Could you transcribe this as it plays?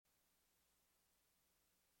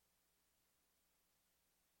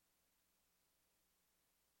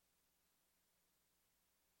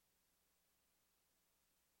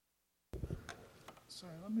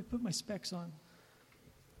Sorry, let me put my specs on.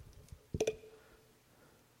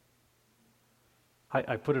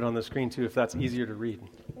 I put it on the screen too, if that's easier to read.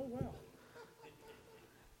 Oh, wow.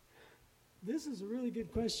 This is a really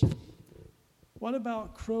good question. What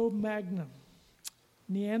about Cro-Magnon,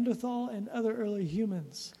 Neanderthal, and other early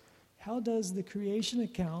humans? How does the creation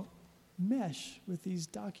account mesh with these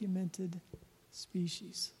documented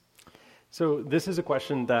species? So this is a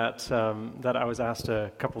question that I was asked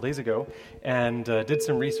a couple days ago, and did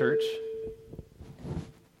some research.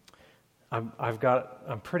 I'm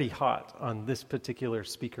pretty hot on this particular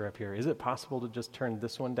speaker up here. Is it possible to just turn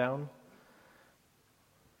this one down?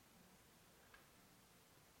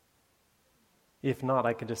 If not,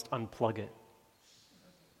 I can just unplug it.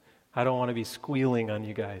 I don't want to be squealing on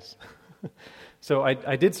you guys. So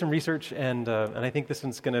I did some research, and I think this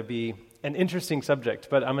one's going to be an interesting subject,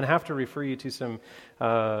 but I'm going to have to refer you to some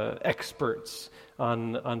experts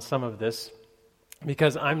on some of this,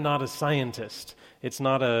 because I'm not a scientist. It's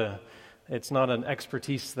not an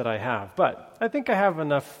expertise that I have, but I think I have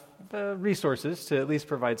enough resources to at least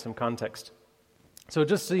provide some context. So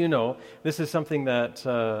just so you know, this is something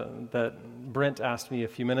that Brent asked me a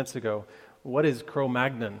few minutes ago. What is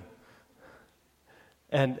Cro-Magnon?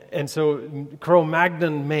 And so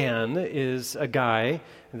Cro-Magnon man is a guy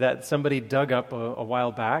that somebody dug up a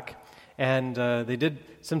while back, and they did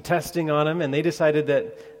some testing on him, and they decided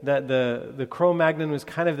that the Cro-Magnon was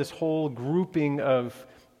kind of this whole grouping of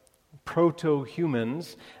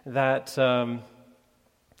proto-humans that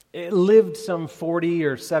it lived some 40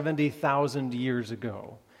 or 70,000 years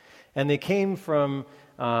ago. And they came from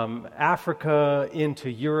Africa into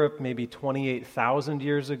Europe maybe 28,000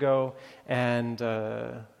 years ago. And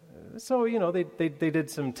so, they did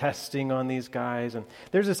some testing on these guys. And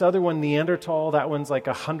there's this other one, Neanderthal. That one's like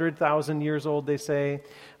 100,000 years old, they say.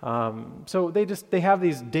 So they have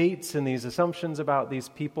these dates and these assumptions about these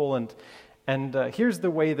people. And here's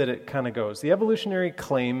the way that it kind of goes. The evolutionary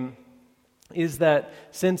claim is that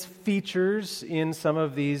since features in some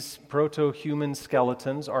of these proto-human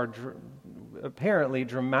skeletons are apparently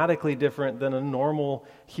dramatically different than a normal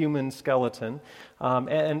human skeleton,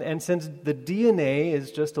 and since the DNA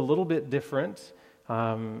is just a little bit different,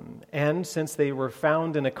 and since they were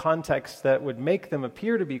found in a context that would make them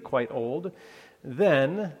appear to be quite old,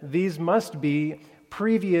 then these must be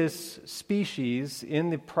previous species in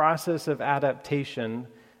the process of adaptation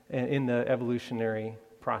in the evolutionary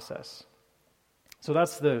process. So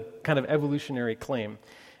that's the kind of evolutionary claim.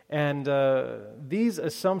 And these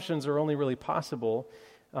assumptions are only really possible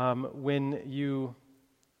when you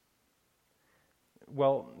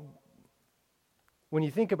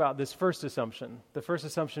think about this first assumption, the first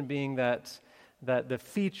assumption being that the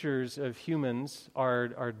features of humans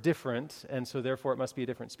are different, and so therefore it must be a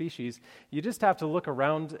different species. You just have to look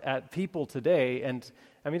around at people today, and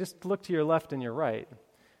just look to your left and your right.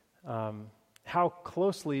 How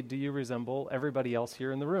closely do you resemble everybody else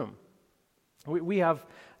here in the room? We have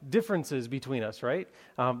differences between us, right?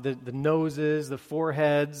 The noses, the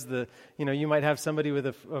foreheads, you might have somebody with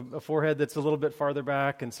a forehead that's a little bit farther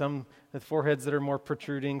back, and some with foreheads that are more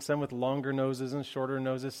protruding, some with longer noses and shorter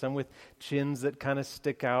noses, some with chins that kind of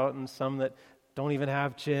stick out, and some that don't even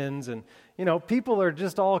have chins. And, people are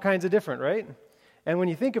just all kinds of different, right? And when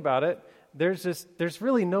you think about it, there's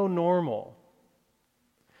really no normal.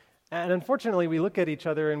 And unfortunately, we look at each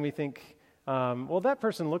other and we think, that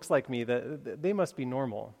person looks like me, that they must be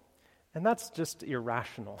normal. And that's just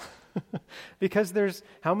irrational. Because there's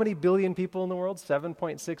how many billion people in the world?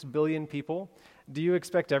 7.6 billion people. Do you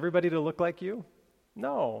expect everybody to look like you?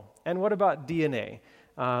 No. And what about DNA?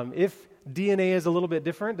 If DNA is a little bit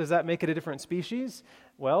different, does that make it a different species?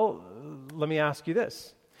 Well, let me ask you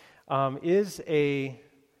this. Is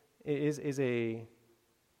a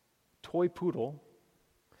toy poodle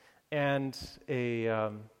and a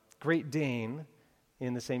Great Dane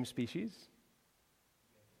in the same species?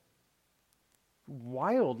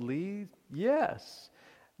 Wildly, yes.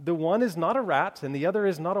 The one is not a rat and the other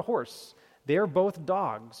is not a horse. They are both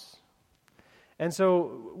dogs. And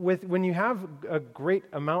so when you have a great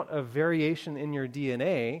amount of variation in your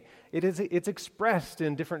DNA, it's expressed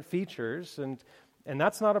in different features, and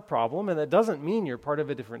that's not a problem, and that doesn't mean you're part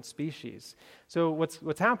of a different species. So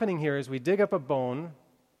what's happening here is we dig up a bone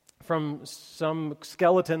from some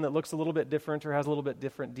skeleton that looks a little bit different or has a little bit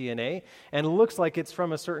different DNA, and it looks like it's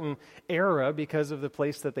from a certain era because of the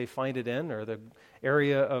place that they find it in, or the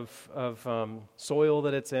area of soil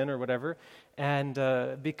that it's in, or whatever. And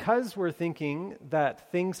because we're thinking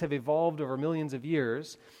that things have evolved over millions of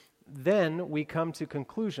years, then we come to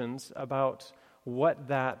conclusions about what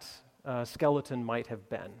that skeleton might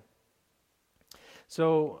have been.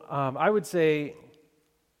 So I would say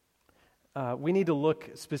we need to look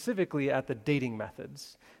specifically at the dating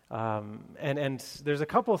methods. And there's a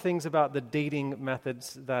couple of things about the dating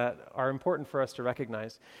methods that are important for us to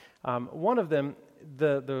recognize. One of them,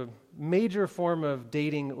 the major form of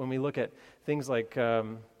dating when we look at things like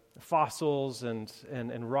fossils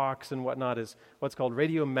and rocks and whatnot, is what's called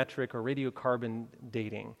radiometric or radiocarbon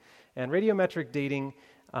dating. And radiometric dating,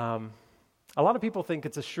 a lot of people think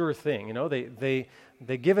it's a sure thing. You know, they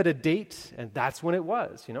give it a date, and that's when it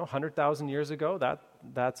was. 100,000 years ago,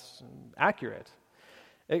 that's accurate.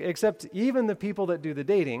 Except even the people that do the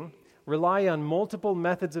dating rely on multiple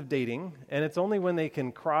methods of dating, and it's only when they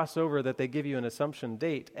can cross over that they give you an assumption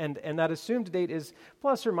date. And that assumed date is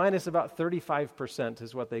plus or minus about 35%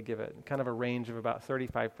 is what they give it, kind of a range of about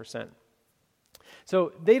 35%.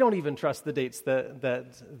 So they don't even trust the dates that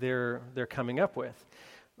they're coming up with.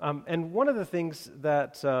 And one of the things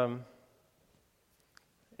that,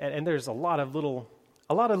 and there's a lot of little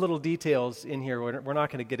details in here we're not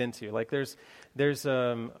going to get into. Like there's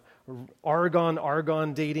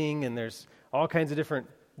argon dating, and there's all kinds of different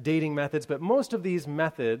dating methods. But most of these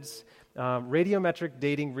methods, radiometric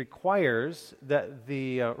dating requires that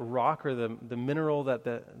the rock or the mineral that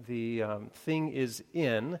the thing is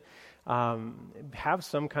in have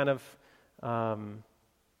some kind of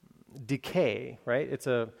decay, right? It's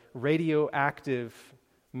a radioactive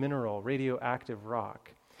mineral, radioactive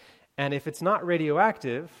rock. And if it's not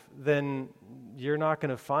radioactive, then you're not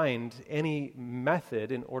going to find any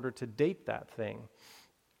method in order to date that thing.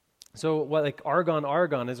 So like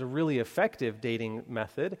argon is a really effective dating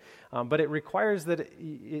method, but it requires that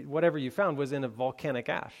whatever you found was in a volcanic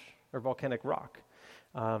ash or volcanic rock.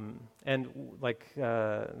 And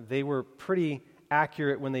they were pretty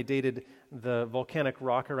accurate when they dated the volcanic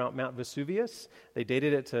rock around Mount Vesuvius. They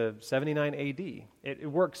dated it to 79 AD. It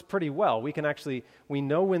works pretty well. We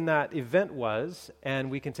know when that event was, and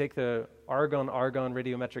we can take the argon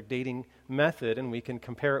radiometric dating method and we can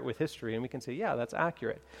compare it with history, and we can say, yeah, that's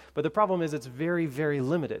accurate. But the problem is it's very, very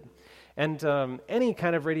limited. And any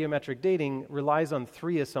kind of radiometric dating relies on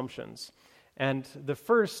three assumptions. And the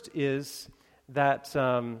first is that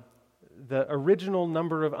the original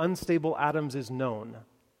number of unstable atoms is known.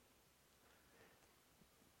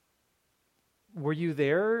 Were you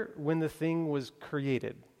there when the thing was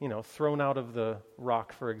created, thrown out of the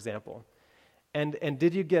rock, for example? And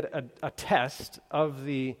did you get a test of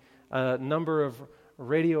the number of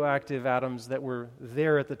radioactive atoms that were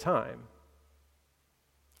there at the time?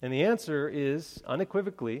 And the answer is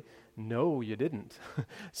unequivocally, no, you didn't.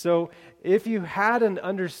 So if you had an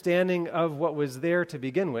understanding of what was there to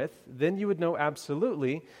begin with, then you would know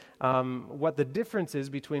absolutely what the difference is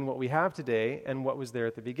between what we have today and what was there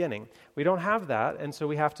at the beginning. We don't have that, and so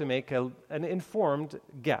we have to make an informed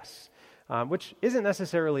guess, which isn't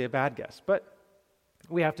necessarily a bad guess, but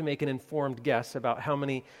we have to make an informed guess about how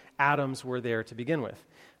many atoms were there to begin with.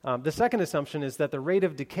 The second assumption is that the rate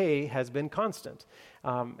of decay has been constant.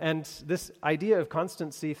 And this idea of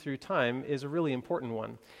constancy through time is a really important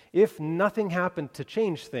one. If nothing happened to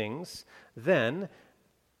change things, then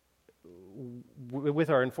with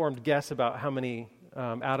our informed guess about how many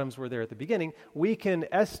atoms were there at the beginning, we can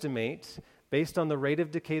estimate, based on the rate of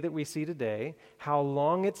decay that we see today, how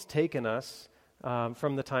long it's taken us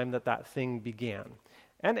from the time that thing began.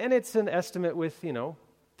 And it's an estimate with,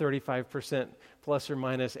 35% plus or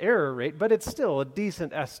minus error rate, but it's still a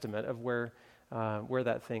decent estimate of where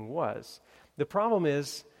that thing was. The problem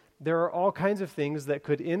is there are all kinds of things that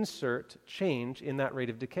could insert change in that rate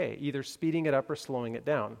of decay, either speeding it up or slowing it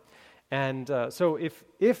down. And so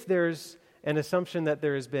if there's an assumption that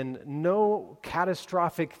there has been no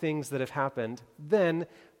catastrophic things that have happened, then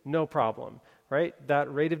no problem, right?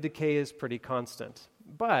 That rate of decay is pretty constant.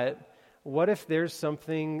 But what if there's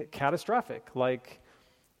something catastrophic, like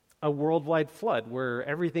a worldwide flood where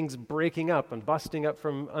everything's breaking up and busting up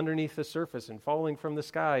from underneath the surface and falling from the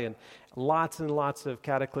sky, and lots of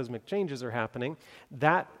cataclysmic changes are happening?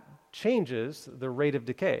 That changes the rate of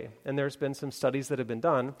decay. And there's been some studies that have been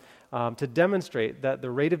done to demonstrate that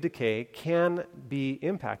the rate of decay can be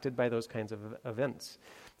impacted by those kinds of events.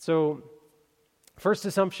 So, first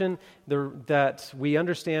assumption, that we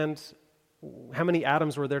understand how many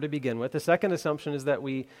atoms were there to begin with. The second assumption is that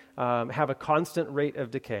we have a constant rate of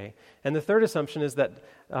decay. And the third assumption is that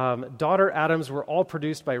daughter atoms were all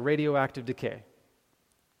produced by radioactive decay.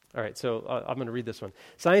 All right, so I'm going to read this one.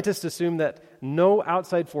 Scientists assume that no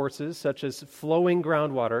outside forces, such as flowing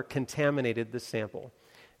groundwater, contaminated the sample.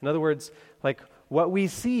 In other words, like what we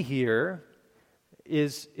see here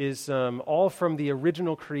is all from the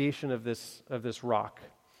original creation of this rock.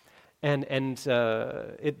 And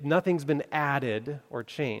nothing's been added or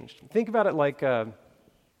changed. Think about it like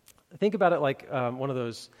think about it like one of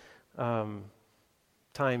those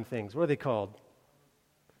time things. What are they called?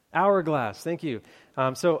 Hourglass. Thank you.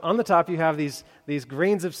 So on the top you have these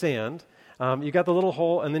grains of sand. You got the little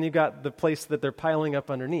hole, and then you got the place that they're piling up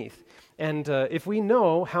underneath. And if we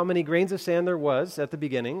know how many grains of sand there was at the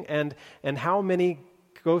beginning, and how many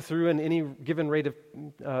go through in any given rate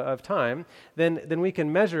of time, then we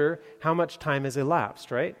can measure how much time has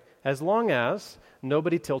elapsed, right? As long as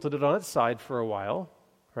nobody tilted it on its side for a while,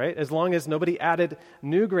 right? As long as nobody added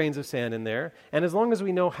new grains of sand in there, and as long as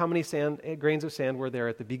we know how many grains of sand were there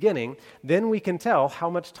at the beginning, then we can tell how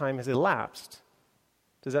much time has elapsed.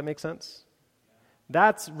 Does that make sense?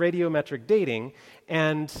 That's radiometric dating,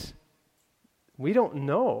 and we don't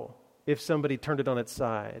know if somebody turned it on its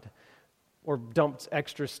side or dumped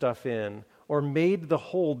extra stuff in or made the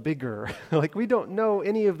hole bigger. Like, we don't know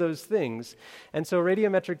any of those things. And so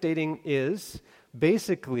radiometric dating is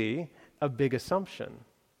basically a big assumption.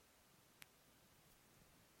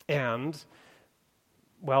 And,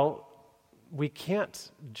 well, we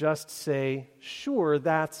can't just say, sure,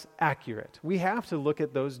 that's accurate. We have to look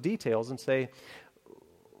at those details and say,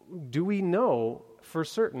 do we know for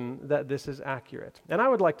certain that this is accurate? And I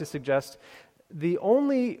would like to suggest the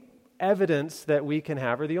only evidence that we can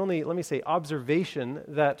have, or the only, let me say, observation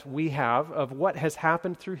that we have of what has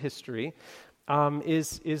happened through history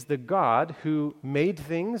is the God who made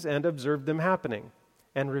things and observed them happening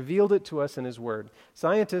and revealed it to us in His Word.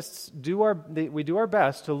 Scientists we do our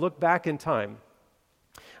best to look back in time,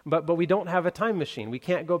 but we don't have a time machine. We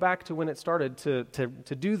can't go back to when it started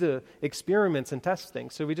to do the experiments and test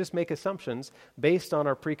things. So we just make assumptions based on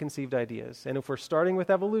our preconceived ideas. And if we're starting with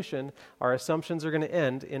evolution, our assumptions are going to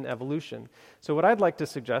end in evolution. So what I'd like to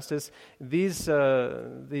suggest is these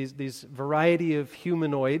variety of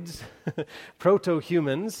humanoids,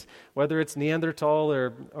 proto-humans, whether it's Neanderthal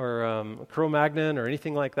or Cro-Magnon or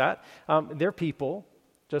anything like that, they're people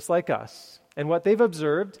just like us. And what they've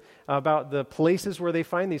observed about the places where they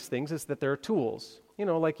find these things is that they're tools,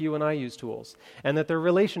 like you and I use tools, and that they're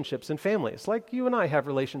relationships and families, like you and I have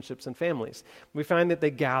relationships and families. We find that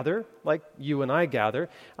they gather, like you and I gather,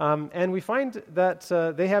 and we find that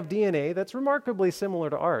they have DNA that's remarkably similar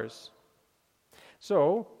to ours.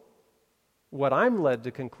 So, what I'm led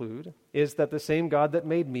to conclude is that the same God that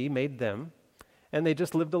made me made them, and they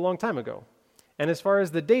just lived a long time ago. And as far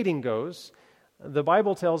as the dating goes, the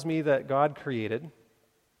Bible tells me that God created,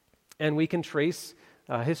 and we can trace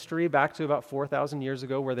history back to about 4,000 years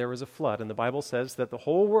ago where there was a flood, and the Bible says that the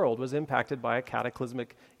whole world was impacted by a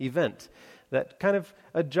cataclysmic event that kind of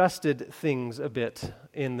adjusted things a bit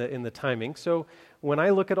in the timing. So when I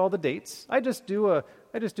look at all the dates, I just do a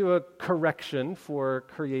correction for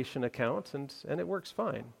creation account, and it works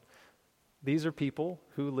fine. These are people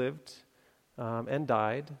who lived and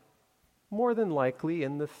died more than likely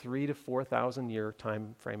in the 3,000 to 4,000 year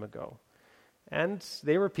time frame ago. And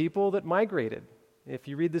they were people that migrated. If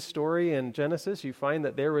you read the story in Genesis, you find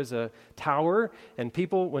that there was a tower, and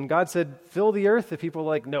people, when God said, fill the earth, the people were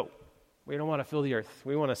like, no, we don't want to fill the earth.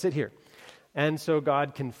 We want to sit here. And so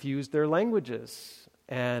God confused their languages,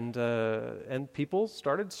 and people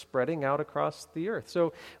started spreading out across the earth.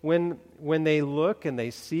 So when they look and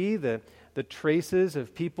they see the traces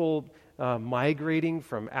of people migrating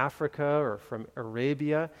from Africa or from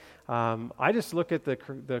Arabia, I just look at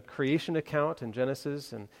the creation account in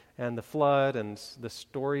Genesis and the flood and the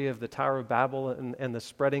story of the Tower of Babel and the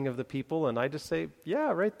spreading of the people, and I just say,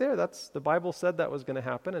 yeah, right there, that's the Bible said that was going to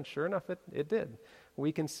happen, and sure enough, it did.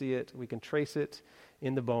 We can see it, we can trace it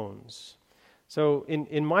in the bones. So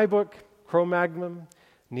in my book, Cro-Magnon,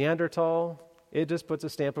 Neanderthal, it just puts a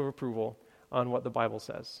stamp of approval on what the Bible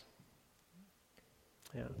says.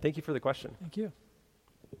 Yeah, thank you for the question. Thank you.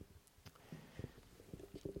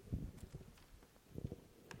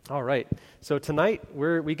 All right, so tonight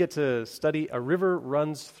we get to study A River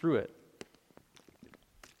Runs Through It.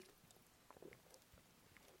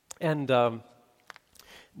 And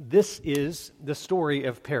this is the story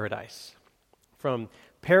of paradise, from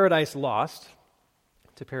paradise lost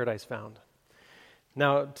to paradise found.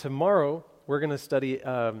 Now, tomorrow we're going to study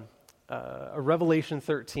a Revelation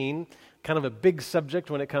 13, kind of a big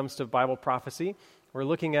subject when it comes to Bible prophecy. We're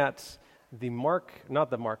looking at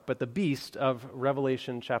the beast of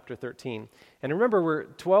Revelation chapter 13. And remember, we're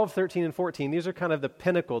 12, 13, and 14. These are kind of the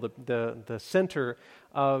pinnacle, the center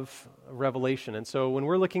of Revelation. And so when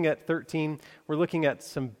we're looking at 13, we're looking at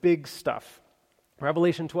some big stuff.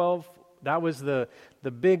 Revelation 12, that was the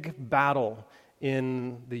big battle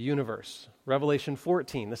in the universe. Revelation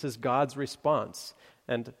 14, this is God's response.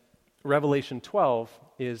 And Revelation 12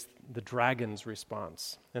 is the dragon's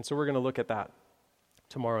response. And so we're going to look at that.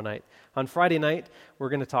 tomorrow night. On Friday night, we're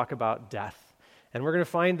going to talk about death. And we're going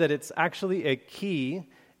to find that it's actually a key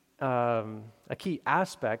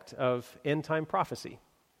aspect of end-time prophecy.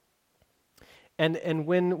 And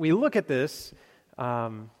when we look at this,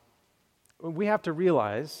 we have to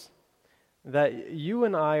realize that you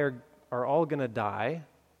and I are all going to die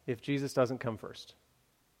if Jesus doesn't come first.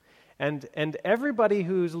 And everybody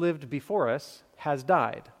who's lived before us has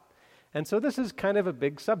died. And so this is kind of a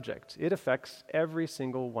big subject. It affects every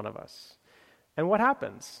single one of us. And what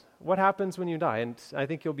happens? What happens when you die? And I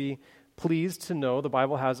think you'll be pleased to know the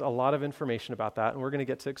Bible has a lot of information about that, and we're going to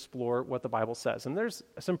get to explore what the Bible says. And there's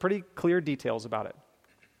some pretty clear details about it.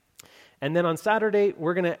 And then on Saturday,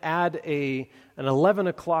 we're going to add an 11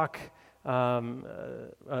 o'clock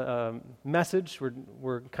message.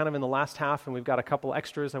 We're kind of in the last half, and we've got a couple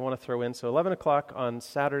extras I want to throw in. So 11 o'clock on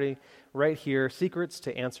Saturday, right here, Secrets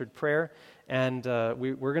to Answered Prayer. And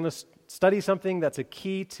we're going to study something that's a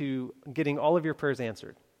key to getting all of your prayers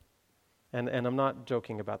answered. And I'm not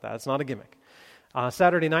joking about that. It's not a gimmick.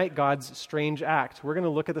 Saturday night, God's strange act. We're going to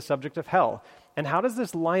look at the subject of hell. And how does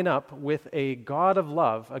this line up with a God of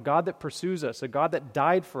love, a God that pursues us, a God that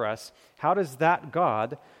died for us? How does that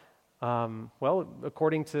God,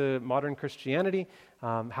 according to modern Christianity,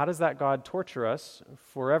 how does that God torture us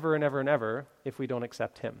forever and ever and ever if we don't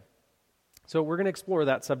accept him? So we're going to explore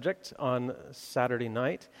that subject on Saturday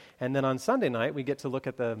night. And then on Sunday night, we get to look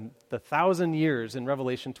at the 1,000 years in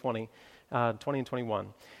Revelation 20 and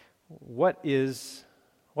 21.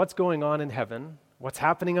 What's going on in heaven? What's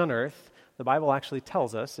happening on earth? The Bible actually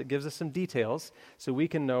tells us. It gives us some details so we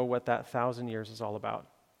can know what that 1,000 years is all about.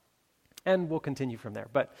 And we'll continue from there.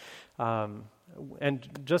 But and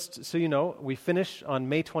just so you know, we finish on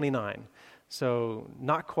May 29. So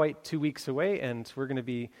not quite 2 weeks away, and we're going to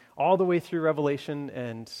be all the way through Revelation,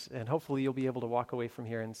 and hopefully you'll be able to walk away from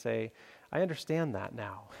here and say, I understand that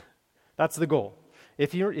now. That's the goal.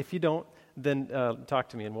 If you don't, then talk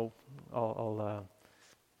to me, and I'll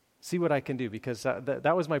see what I can do, because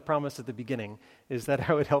that was my promise at the beginning, is that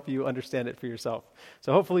I would help you understand it for yourself.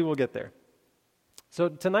 So hopefully we'll get there. So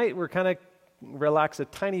tonight we're kind of relax a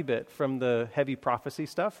tiny bit from the heavy prophecy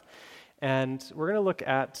stuff, and we're going to look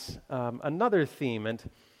at another theme. And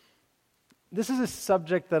this is a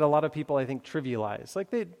subject that a lot of people, I think, trivialize.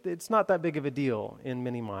 Like, it's not that big of a deal in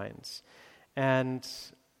many minds. And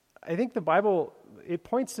I think the Bible, it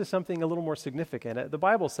points to something a little more significant. The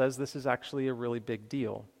Bible says this is actually a really big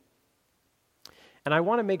deal. And I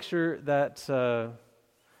want to make sure that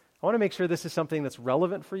this is something that's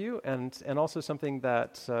relevant for you, and also something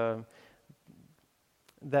that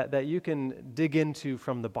that you can dig into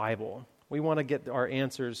from the Bible. We want to get our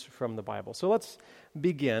answers from the Bible. So let's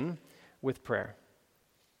begin with prayer.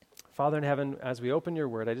 Father in heaven, as we open your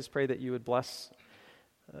word, I just pray that you would bless,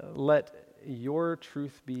 let your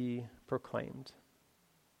truth be proclaimed.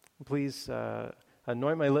 Please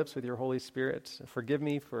anoint my lips with your Holy Spirit. Forgive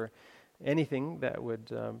me for anything that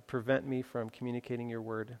would prevent me from communicating your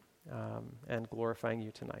word and glorifying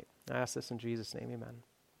you tonight. I ask this in Jesus' name, amen.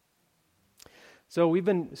 So we've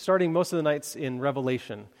been starting most of the nights in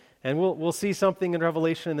Revelation, and we'll see something in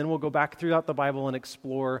Revelation, and then we'll go back throughout the Bible and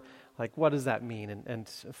explore, like, what does that mean, and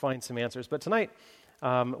find some answers. But tonight,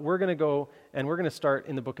 we're going to go, and we're going to start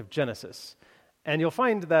in the book of Genesis. And you'll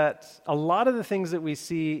find that a lot of the things that we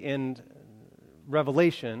see in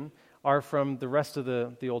Revelation are from the rest of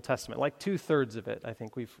the Old Testament, like 2/3 of it. I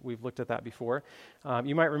think we've looked at that before.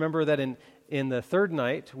 You might remember that in the third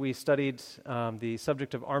night, we studied the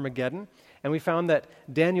subject of Armageddon, and we found that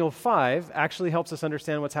Daniel 5 actually helps us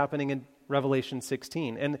understand what's happening in Revelation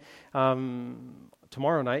 16. And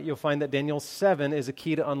tomorrow night, you'll find that Daniel 7 is a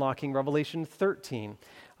key to unlocking Revelation 13.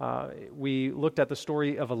 We looked at the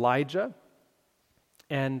story of Elijah.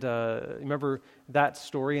 And remember, that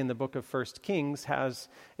story in the book of 1 Kings has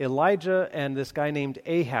Elijah and this guy named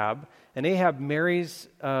Ahab. And Ahab marries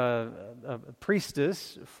a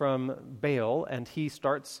priestess from Baal, and he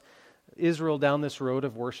starts Israel down this road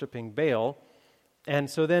of worshiping Baal. And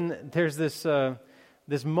so then there's this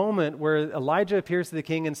moment where Elijah appears to the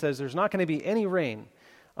king and says, there's not going to be any rain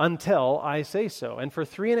until I say so. And for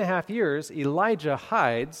 3.5 years, Elijah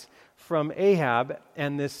hides from Ahab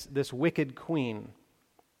and this wicked queen.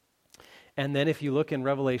 And then if you look in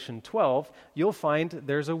Revelation 12, you'll find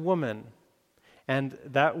there's a woman. And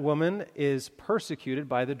that woman is persecuted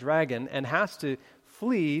by the dragon and has to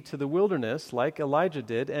flee to the wilderness like Elijah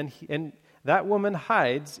did. And that woman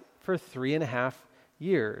hides for 3.5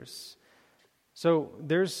 years. So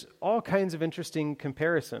there's all kinds of interesting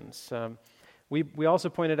comparisons. We also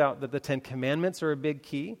pointed out that the Ten Commandments are a big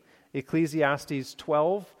key. Ecclesiastes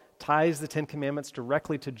 12 ties the Ten Commandments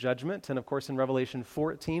directly to judgment. And of course, in Revelation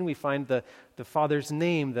 14, we find the Father's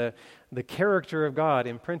name, the character of God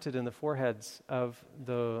imprinted in the foreheads of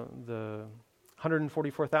the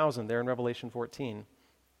 144,000 there in Revelation 14.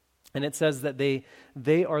 And it says that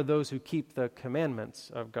they are those who keep the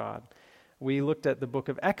commandments of God. We looked at the book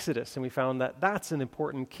of Exodus, and we found that that's an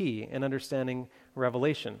important key in understanding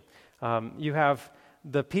Revelation. You have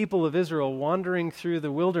the people of Israel wandering through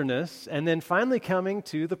the wilderness and then finally coming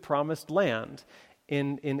to the promised land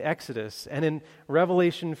in Exodus. And in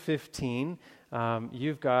Revelation 15,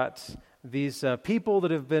 you've got these people that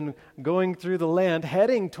have been going through the land,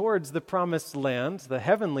 heading towards the promised land, the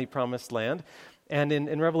heavenly promised land. And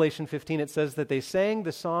in Revelation 15, it says that they sang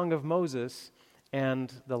the song of Moses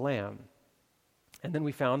and the Lamb. And then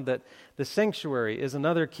we found that the sanctuary is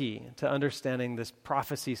another key to understanding this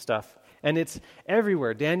prophecy stuff. And it's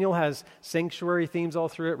everywhere. Daniel has sanctuary themes all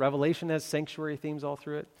through it. Revelation has sanctuary themes all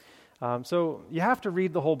through it. So you have to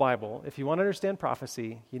read the whole Bible. If you want to understand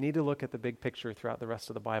prophecy, you need to look at the big picture throughout the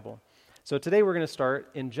rest of the Bible. So today we're going to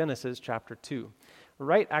start in Genesis chapter 2.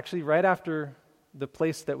 Right after the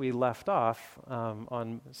place that we left off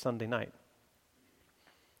on Sunday night.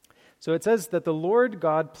 So it says that the Lord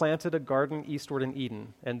God planted a garden eastward in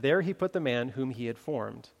Eden, and there he put the man whom he had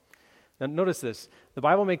formed. Now notice this. The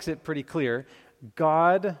Bible makes it pretty clear.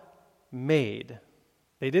 God made.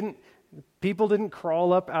 People didn't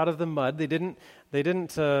crawl up out of the mud. They didn't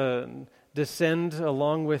descend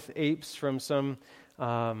along with apes from some,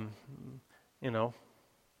 long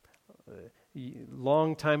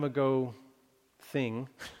time ago thing.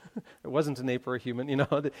 It wasn't an ape or a human,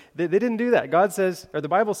 They didn't do that. The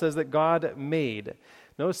Bible says that God made.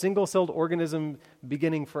 No single-celled organism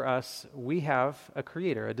beginning for us. We have a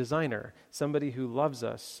creator, a designer, somebody who loves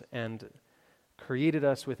us and created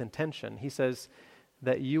us with intention. He says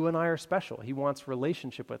that you and I are special. He wants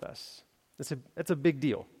relationship with us. It's a big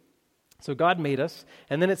deal. So God made us,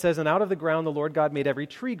 and then it says, and out of the ground the Lord God made every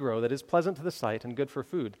tree grow that is pleasant to the sight and good for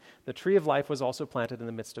food. The tree of life was also planted in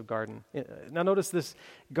the midst of garden. Now notice this,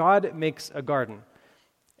 God makes a garden.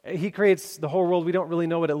 He creates the whole world. We don't really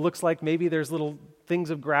know what it looks like. Maybe there's little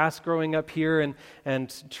things of grass growing up here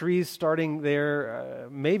and trees starting there.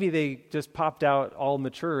 Maybe they just popped out all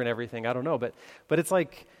mature and everything. I don't know, but it's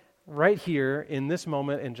like right here in this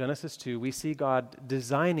moment in Genesis 2, we see God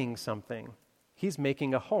designing something. He's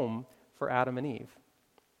making a home for Adam and Eve.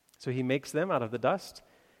 So he makes them out of the dust.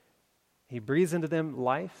 He breathes into them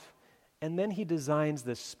life. And then he designs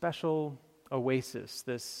this special oasis,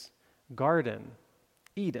 this garden,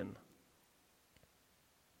 Eden.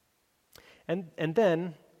 And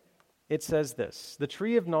then it says this, the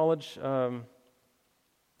tree of knowledge, the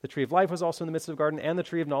tree of life was also in the midst of the garden, and the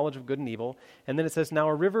tree of knowledge of good and evil. And then it says, now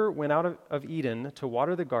a river went out of Eden to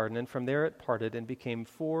water the garden, and from there it parted and became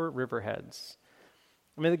 4 riverheads.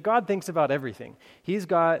 I mean, God thinks about everything. He's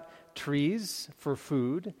got trees for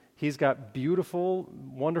food. He's got beautiful,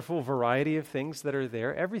 wonderful variety of things that are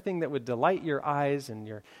there. Everything that would delight your eyes and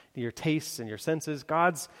your tastes and your senses,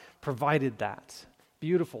 God's provided that.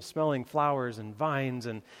 Beautiful smelling flowers and vines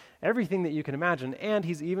and everything that you can imagine. And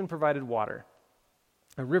he's even provided water.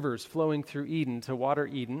 Rivers flowing through Eden to water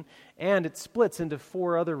Eden. And it splits into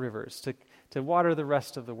 4 other rivers to water the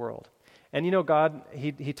rest of the world. And God,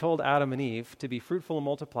 he told Adam and Eve to be fruitful and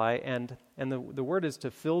multiply, and the word is to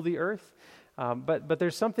fill the earth. But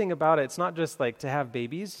there's something about it. It's not just like to have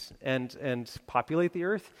babies and populate the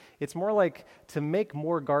earth. It's more like to make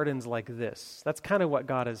more gardens like this. That's kind of what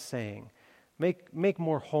God is saying. Make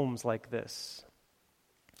more homes like this.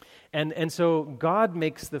 And so God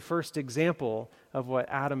makes the first example of what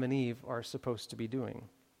Adam and Eve are supposed to be doing.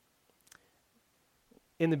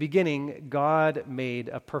 In the beginning, God made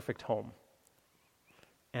a perfect home.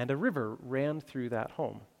 And a river ran through that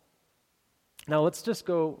home. Now let's just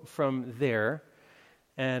go from there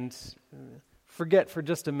and forget for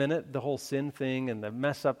just a minute the whole sin thing and the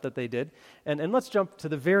mess up that they did. And let's jump to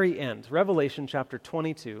the very end, Revelation chapter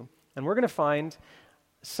 22. And we're going to find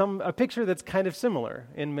a picture that's kind of similar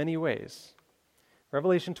in many ways.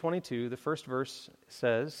 Revelation 22, the first verse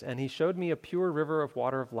says, and he showed me a pure river of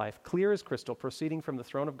water of life, clear as crystal, proceeding from the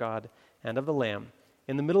throne of God and of the Lamb.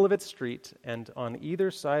 In the middle of its street, and on either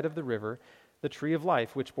side of the river, the tree of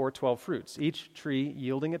life, which bore 12 fruits, each tree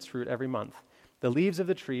yielding its fruit every month. The leaves of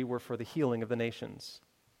the tree were for the healing of the nations.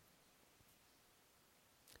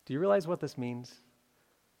 Do you realize what this means?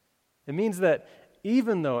 It means that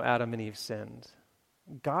even though Adam and Eve sinned,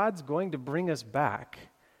 God's going to bring us back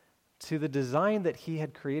to the design that he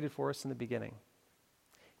had created for us in the beginning.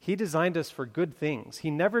 He designed us for good things. He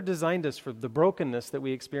never designed us for the brokenness that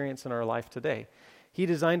we experience in our life today. He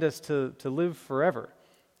designed us to live forever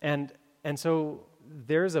And so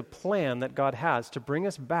there's a plan that God has to bring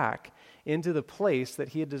us back into the place that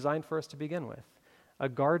he had designed for us to begin with, a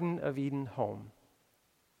Garden of Eden home.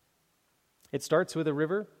 It starts with a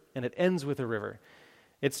river and it ends with a river.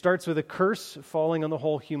 It starts with a curse falling on the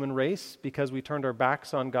whole human race because we turned our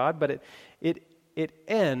backs on God, but it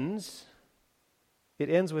ends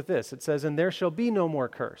with this. It says, "And there shall be no more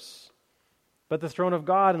curse, but the throne of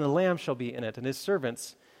God and the Lamb shall be in it, and his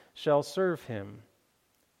servants shall serve him."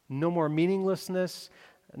 No more meaninglessness,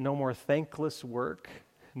 no more thankless work,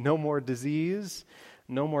 no more disease,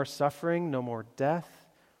 no more suffering, no more death.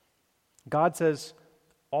 God says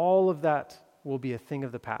all of that will be a thing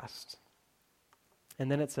of the past.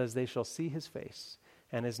 And then it says, "They shall see his face,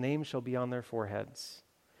 and his name shall be on their foreheads."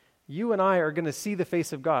 You and I are going to see the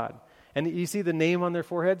face of God. And you see the name on their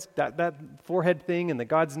foreheads? That forehead thing and the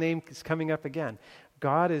God's name is coming up again.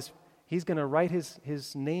 He's going to write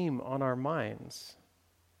his name on our minds.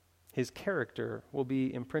 His character will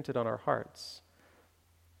be imprinted on our hearts.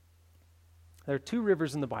 There are two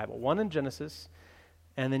rivers in the Bible, one in Genesis,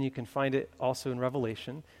 and then you can find it also in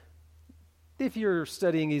Revelation. If you're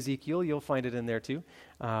studying Ezekiel, you'll find it in there too.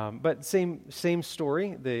 But same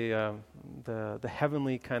story, the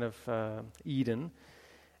heavenly kind of Eden.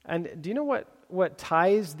 And do you know what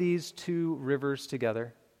ties these two rivers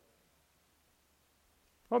together?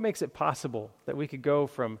 What makes it possible that we could go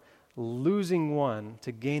from losing one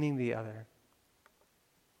to gaining the other?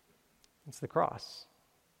 It's the cross.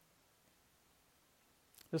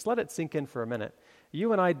 Just let it sink in for a minute.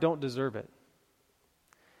 You and I don't deserve it.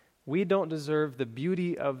 We don't deserve the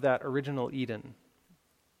beauty of that original Eden.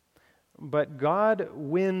 But God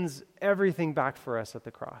wins everything back for us at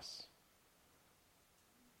the cross.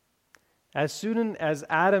 As soon as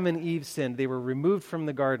Adam and Eve sinned, they were removed from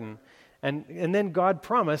the garden. And then God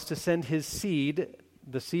promised to send his seed,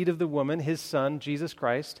 the seed of the woman, his son, Jesus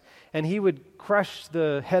Christ, and he would crush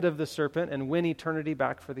the head of the serpent and win eternity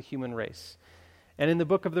back for the human race. And in the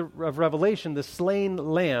book of Revelation, the slain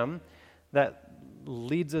lamb that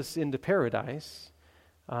leads us into paradise,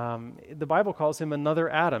 the Bible calls him another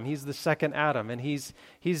Adam. He's the second Adam, and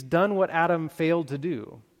he's done what Adam failed to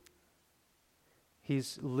do.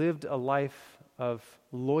 He's lived a life of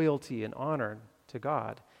loyalty and honor to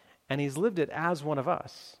God, and he's lived it as one of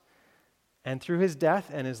us. And through his death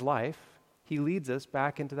and his life, he leads us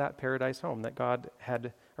back into that paradise home that God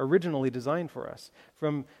had originally designed for us.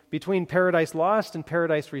 From between paradise lost and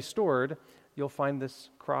paradise restored, you'll find this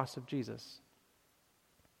cross of Jesus.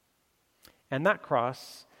 And that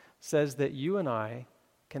cross says that you and I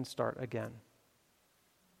can start again.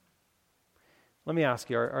 Let me ask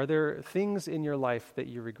you, are there things in your life that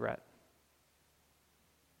you regret?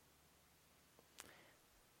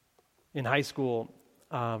 In high school,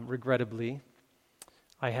 regrettably,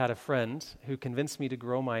 I had a friend who convinced me to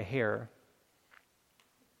grow my hair.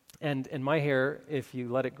 And my hair, if you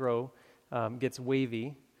let it grow, gets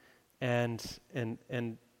wavy and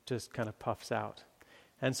just kind of puffs out.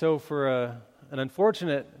 And so for an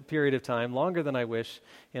unfortunate period of time, longer than I wish,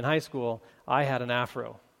 in high school, I had an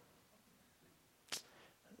afro.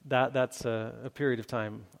 That's a period of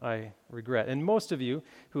time I regret. And most of you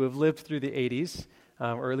who have lived through the 80s,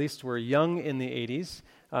 or at least were young in the 80s,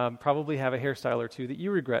 probably have a hairstyle or two that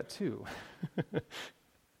you regret too.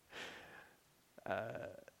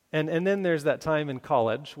 And then there's that time in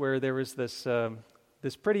college where there was this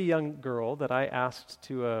pretty young girl that I asked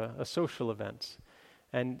to a social event.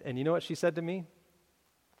 And you know what she said to me?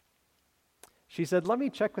 She said, "Let me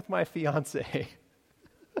check with my fiance."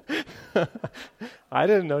 I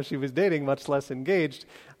didn't know she was dating, much less engaged.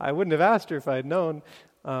 I wouldn't have asked her if I had known.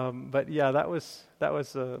 But yeah, that was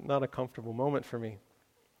not a comfortable moment for me.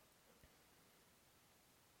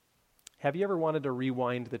 Have you ever wanted to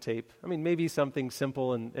rewind the tape? I mean, maybe something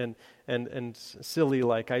simple and silly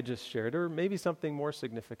like I just shared, or maybe something more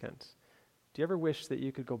significant. Do you ever wish that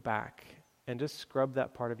you could go back and just scrub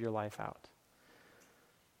that part of your life out?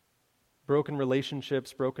 Broken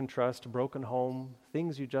relationships, broken trust, broken home,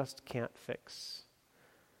 things you just can't fix.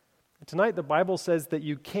 Tonight, the Bible says that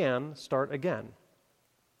you can start again.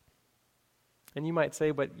 And you might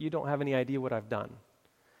say, "But you don't have any idea what I've done."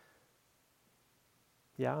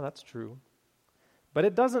 Yeah, that's true. But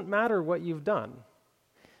it doesn't matter what you've done,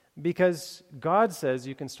 because God says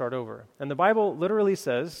you can start over. And the Bible literally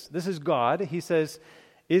says, this is God, he says,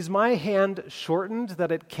 "Is my hand shortened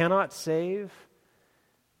that it cannot save?"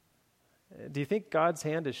 Do you think God's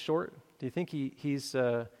hand is short? Do you think he's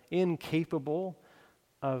incapable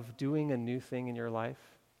of doing a new thing in your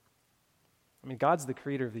life? I mean, God's the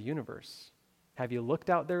creator of the universe. Have you looked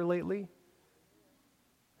out there lately?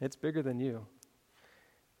 It's bigger than you.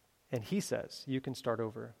 And he says, you can start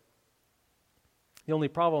over. The only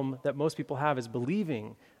problem that most people have is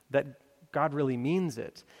believing that God really means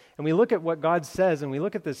it. And we look at what God says, and we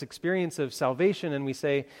look at this experience of salvation, and we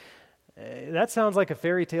say, that sounds like a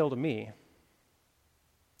fairy tale to me.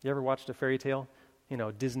 You ever watched a fairy tale?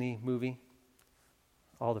 Disney movie?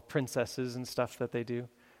 All the princesses and stuff that they do.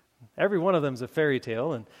 Every one of them is a fairy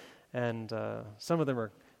tale, and some of them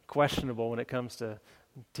are questionable when it comes to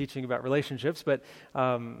teaching about relationships. But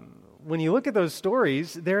when you look at those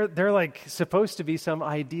stories, they're like supposed to be some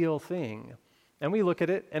ideal thing. And we look at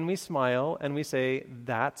it, and we smile, and we say,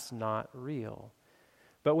 that's not real.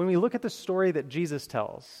 But when we look at the story that Jesus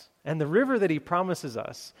tells, and the river that he promises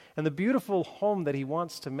us, and the beautiful home that he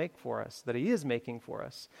wants to make for us, that he is making for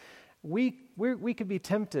us, we could be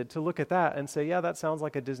tempted to look at that and say, yeah, that sounds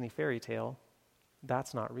like a Disney fairy tale.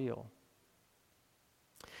 That's not real.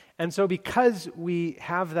 And so because we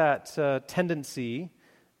have that tendency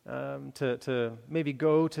to maybe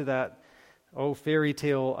go to that, fairy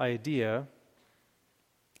tale idea,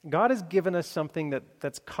 God has given us something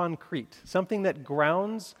that's concrete, something that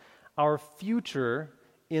grounds our future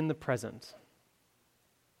in the present.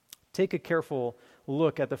 Take a careful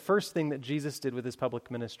look at the first thing that Jesus did with his public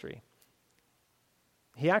ministry.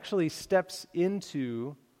 He actually steps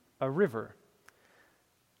into a river.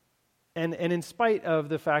 And in spite of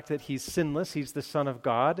the fact that he's sinless, he's the Son of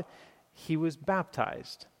God, he was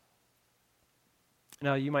baptized.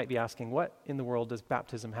 Now, you might be asking, what in the world does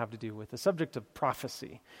baptism have to do with the subject of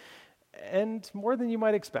prophecy? And more than you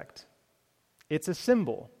might expect. It's a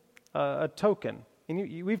symbol, a token.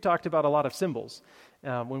 And we've talked about a lot of symbols.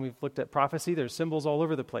 When we've looked at prophecy, there's symbols all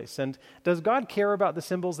over the place. And does God care about the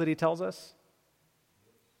symbols that he tells us?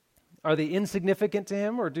 Are they insignificant to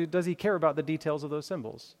him, or does he care about the details of those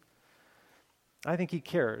symbols? I think he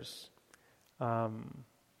cares.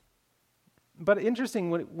 But interesting,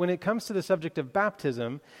 when it comes to the subject of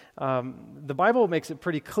baptism, the Bible makes it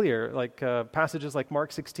pretty clear, like passages like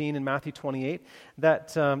Mark 16 and Matthew 28,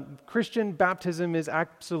 that Christian baptism is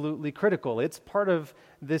absolutely critical. It's part of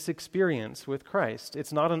this experience with Christ.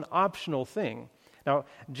 It's not an optional thing. Now,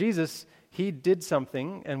 Jesus, he did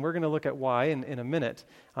something, and we're going to look at why in a minute.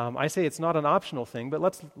 I say it's not an optional thing, but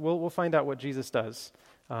we'll find out what Jesus does.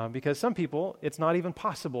 Because some people, it's not even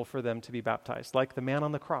possible for them to be baptized, like the man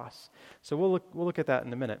on the cross. So we'll look at that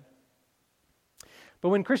in a minute. But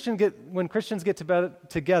when Christians get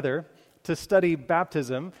together to study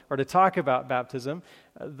baptism or to talk about baptism,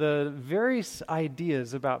 the various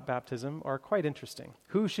ideas about baptism are quite interesting.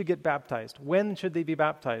 Who should get baptized? When should they be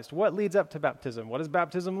baptized? What leads up to baptism? What does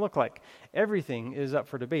baptism look like? Everything is up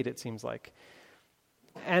for debate, it seems like.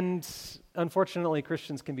 And unfortunately,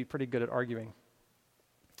 Christians can be pretty good at arguing.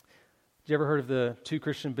 Did you ever heard of the two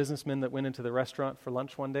Christian businessmen that went into the restaurant for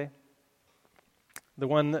lunch one day? The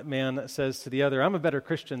one man says to the other, I'm a better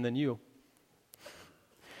Christian than you.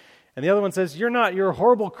 And the other one says, you're not, you're a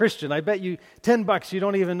horrible Christian. I bet you $10 you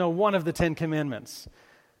don't even know one of the 10 commandments.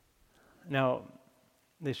 Now,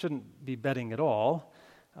 they shouldn't be betting at all,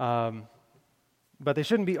 but they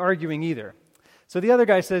shouldn't be arguing either. So the other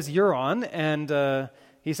guy says, you're on, and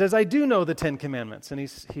he says, I do know the 10 commandments. And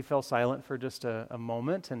he fell silent for just a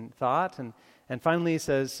moment and thought. And finally he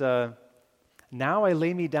says, now I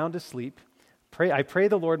lay me down to sleep. I pray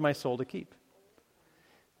the Lord my soul to keep.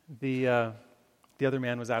 The other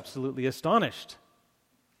man was absolutely astonished.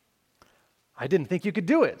 I didn't think you could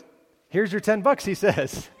do it. Here's your $10, he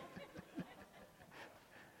says.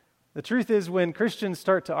 The truth is, when Christians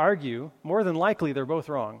start to argue, more than likely they're both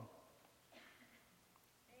wrong.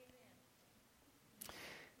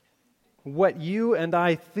 What you and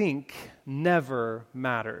I think never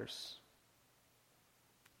matters.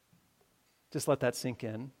 Just let that sink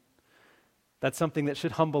in. That's something that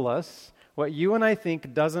should humble us. What you and I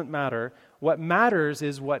think doesn't matter. What matters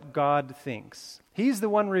is what God thinks. He's the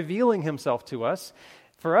one revealing himself to us.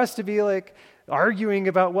 For us to be like arguing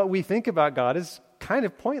about what we think about God is kind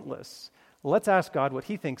of pointless. Let's ask God what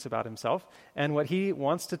he thinks about himself and what he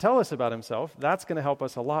wants to tell us about himself. That's going to help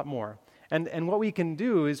us a lot more. And what we can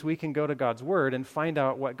do is we can go to God's word and find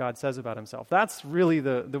out what God says about himself. That's really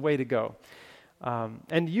the way to go.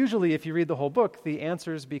 And usually if you read the whole book, the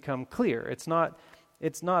answers become clear. It's not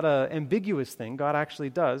an ambiguous thing. God actually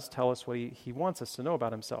does tell us what he wants us to know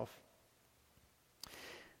about himself.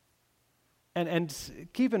 And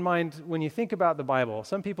keep in mind, when you think about the Bible,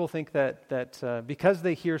 some people think that because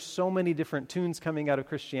they hear so many different tunes coming out of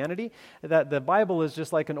Christianity, that the Bible is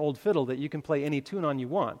just like an old fiddle that you can play any tune on you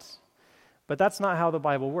want. But that's not how the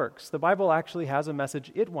Bible works. The Bible actually has a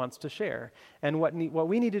message it wants to share. And what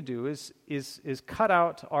we need to do is cut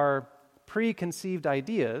out our preconceived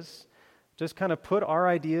ideas, just kind of put our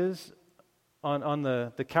ideas on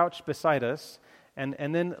the couch beside us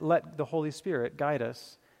and then let the Holy Spirit guide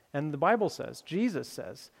us. And the Bible says, Jesus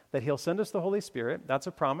says, that he'll send us the Holy Spirit. That's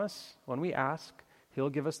a promise. When we ask, he'll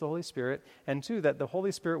give us the Holy Spirit. And two, that the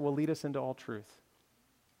Holy Spirit will lead us into all truth.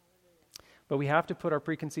 But we have to put our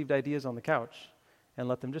preconceived ideas on the couch and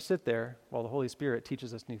let them just sit there while the Holy Spirit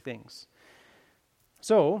teaches us new things.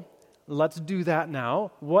 So, let's do that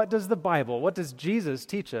now. What does the Bible, what does Jesus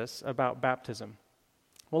teach us about baptism?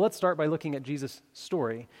 Well, let's start by looking at Jesus'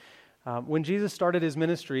 story. When Jesus started his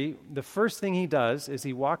ministry, the first thing he does is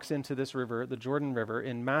he walks into this river, the Jordan River,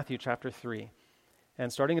 in Matthew chapter 3.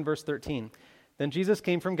 And starting in verse 13, "Then Jesus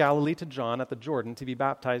came from Galilee to John at the Jordan to be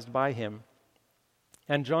baptized by him.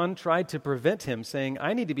 And John tried to prevent him, saying,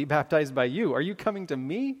 'I need to be baptized by you. Are you coming to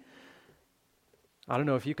me?'" I don't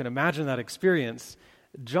know if you can imagine that experience.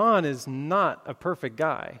 John is not a perfect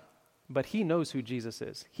guy, but he knows who Jesus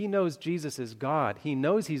is. He knows Jesus is God. He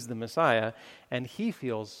knows he's the Messiah, and he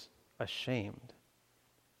feels ashamed.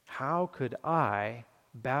 How could I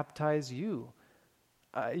baptize you?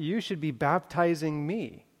 You should be baptizing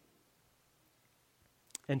me.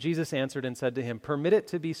 And Jesus answered and said to him, "Permit it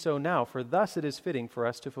to be so now, for thus it is fitting for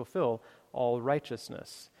us to fulfill all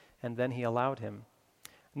righteousness." And then he allowed him.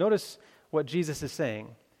 Notice what Jesus is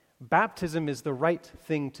saying. Baptism is the right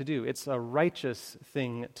thing to do. It's a righteous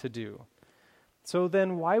thing to do. So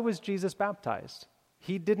then why was Jesus baptized?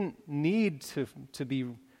 He didn't need to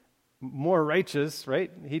be more righteous,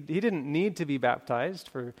 right? He didn't need to be baptized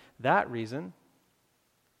for that reason.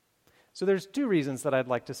 So there's two reasons that I'd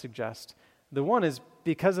like to suggest. The one is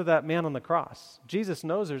because of that man on the cross. Jesus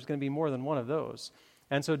knows there's going to be more than one of those.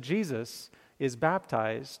 And so Jesus is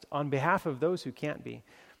baptized on behalf of those who can't be.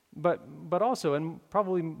 But also, and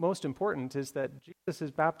probably most important, is that Jesus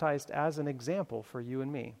is baptized as an example for you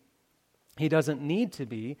and me. He doesn't need to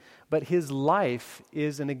be, but his life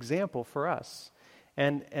is an example for us.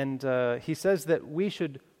 And he says that we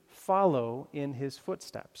should follow in his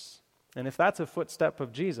footsteps. And if that's a footstep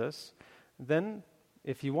of Jesus, then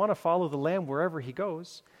if you want to follow the Lamb wherever he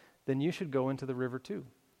goes, then you should go into the river too.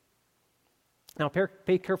 Now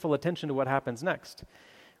pay careful attention to what happens next.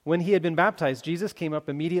 When he had been baptized, Jesus came up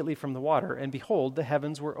immediately from the water, and behold, the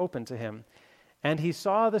heavens were opened to him. And he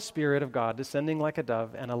saw the Spirit of God descending like a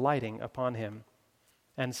dove and alighting upon him.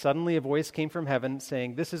 And suddenly a voice came from heaven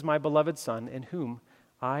saying, "This is my beloved Son, in whom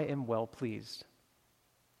I am well pleased."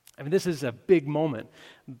 I mean, this is a big moment.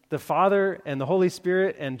 The Father and the Holy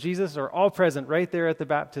Spirit and Jesus are all present right there at the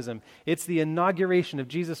baptism. It's the inauguration of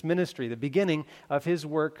Jesus' ministry, the beginning of his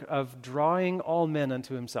work of drawing all men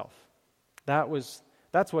unto himself.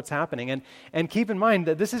 That's what's happening. And keep in mind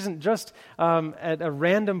that this isn't just at a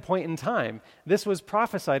random point in time. This was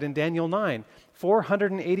prophesied in Daniel 9.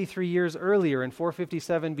 483 years earlier in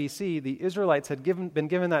 457 BC, the Israelites had been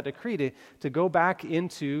given that decree to go back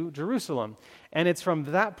into Jerusalem. And it's from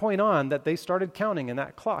that point on that they started counting, and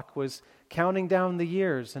that clock was counting down the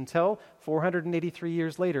years until 483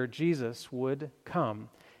 years later, Jesus would come.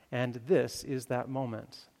 And this is that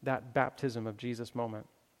moment, that baptism of Jesus moment.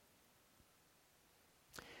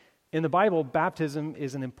 In the Bible, baptism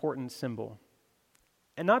is an important symbol.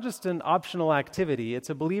 And not just an optional activity, it's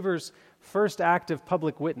a believer's first act of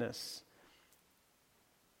public witness.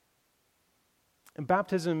 And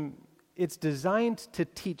baptism, it's designed to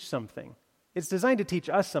teach something. It's designed to teach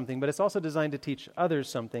us something, but it's also designed to teach others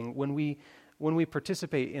something when we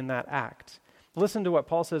participate in that act. Listen to what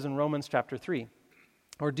Paul says in Romans chapter 3.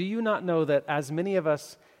 "Or do you not know that as many of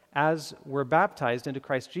us as were baptized into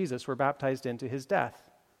Christ Jesus were baptized into his death?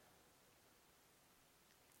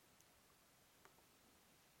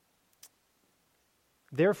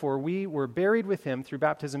 Therefore, we were buried with him through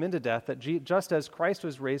baptism into death, that just as Christ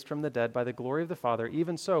was raised from the dead by the glory of the Father,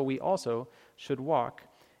 even so we also should walk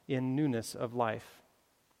in newness of life.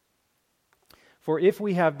 For if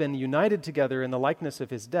we have been united together in the likeness of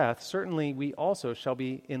his death, certainly we also shall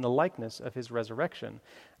be in the likeness of his resurrection,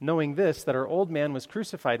 knowing this, that our old man was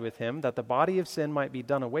crucified with him, that the body of sin might be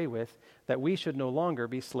done away with, that we should no longer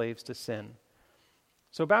be slaves to sin."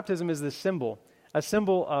 So baptism is this symbol, a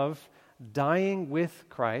symbol of dying with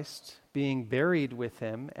Christ, being buried with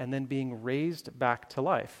him, and then being raised back to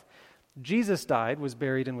life. Jesus died, was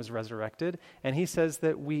buried, and was resurrected, and he says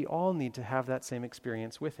that we all need to have that same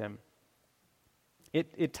experience with him.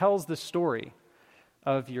 It tells the story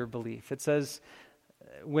of your belief. It says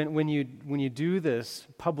when you do this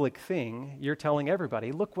public thing, you're telling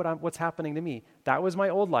everybody, look what's happening to me. That was my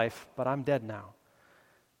old life, but I'm dead now.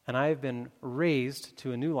 And I have been raised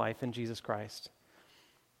to a new life in Jesus Christ.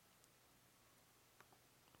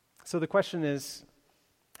 So the question is,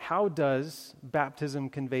 how does baptism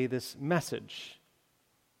convey this message?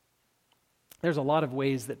 There's a lot of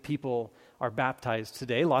ways that people are baptized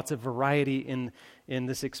today, lots of variety in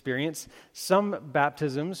this experience. Some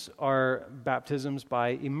baptisms are baptisms by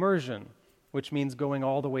immersion, which means going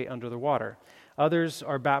all the way under the water. Others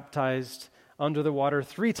are baptized under the water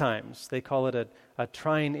 3 times. They call it a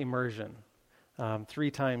trine immersion,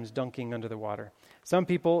 3 times dunking under the water. Some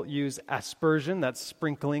people use aspersion, that's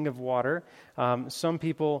sprinkling of water. Some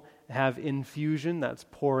people have infusion, that's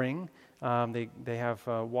pouring. They have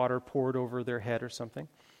water poured over their head or something.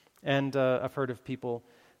 And I've heard of people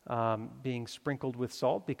being sprinkled with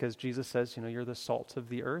salt because Jesus says, you're the salt of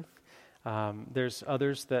the earth. There's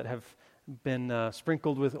others that have been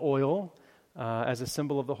sprinkled with oil as a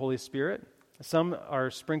symbol of the Holy Spirit. Some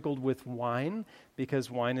are sprinkled with wine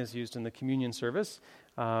because wine is used in the communion service.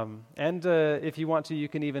 And if you want to, you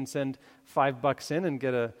can even send $5 in and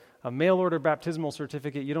get a mail order baptismal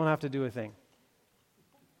certificate. You don't have to do a thing.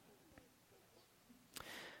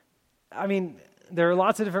 I mean, there are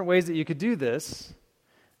lots of different ways that you could do this.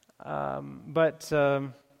 But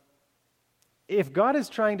if God is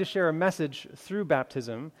trying to share a message through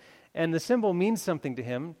baptism and the symbol means something to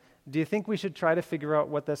him, do you think we should try to figure out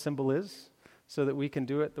what that symbol is so that we can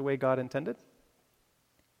do it the way God intended?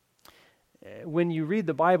 When you read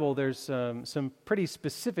the Bible, there's some pretty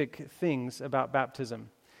specific things about baptism.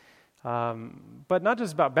 But not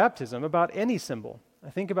just about baptism, about any symbol. I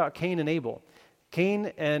think about Cain and Abel.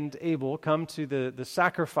 Cain and Abel come to the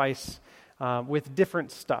sacrifice with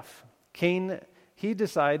different stuff. Cain, he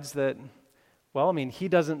decides that, he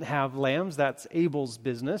doesn't have lambs. That's Abel's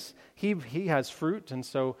business. He has fruit, and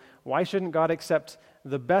so why shouldn't God accept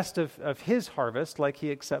the best of his harvest like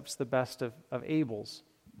he accepts the best of Abel's?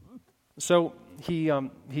 So he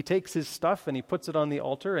takes his stuff and he puts it on the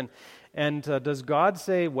altar, and does God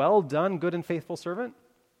say, "Well done, good and faithful servant"?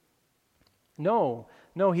 No,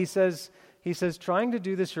 he says, trying to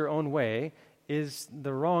do this your own way is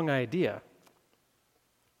the wrong idea.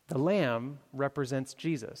 The lamb represents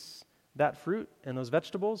Jesus. That fruit and those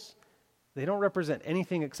vegetables, they don't represent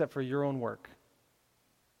anything except for your own work.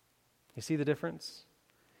 You see the difference?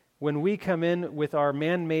 When we come in with our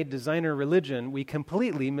man-made designer religion, we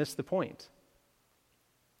completely miss the point.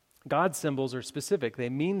 God's symbols are specific. They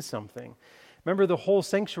mean something. Remember, the whole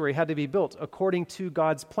sanctuary had to be built according to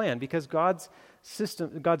God's plan because God's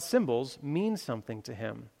symbols mean something to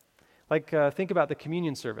him. Like, think about the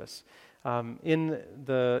communion service. In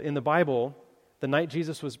the Bible, the night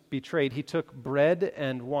Jesus was betrayed, he took bread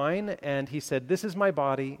and wine and he said, "This is my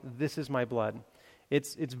body, this is my blood."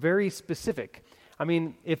 It's very specific. I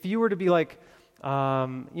mean, if you were to be like,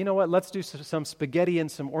 you know what, let's do some spaghetti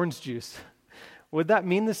and some orange juice, would that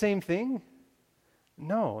mean the same thing?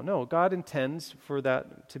 No. God intends for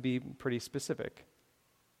that to be pretty specific.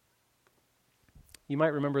 You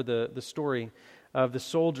might remember the story of the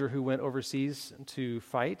soldier who went overseas to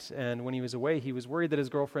fight, and when he was away, he was worried that his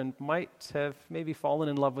girlfriend might have maybe fallen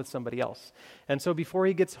in love with somebody else. And so before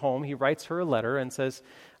he gets home, he writes her a letter and says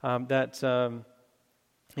that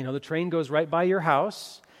the train goes right by your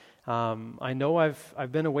house. I know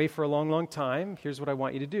I've been away for a long, long time. Here's what I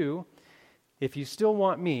want you to do. If you still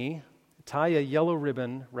want me, tie a yellow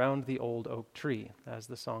ribbon round the old oak tree, as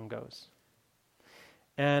the song goes.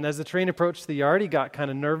 And as the train approached the yard, he got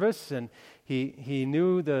kind of nervous, and he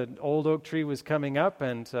knew the old oak tree was coming up,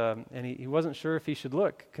 and he wasn't sure if he should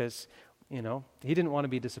look because, he didn't want to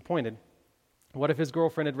be disappointed. What if his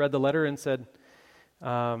girlfriend had read the letter and said,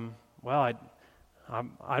 I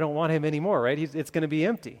don't want him anymore, right? It's going to be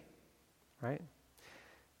empty, right?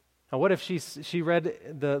 Now, what if she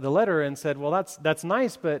read the letter and said, well, that's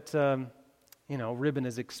nice, but ribbon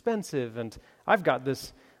is expensive, and I've got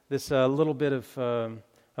this little bit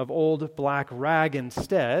of old black rag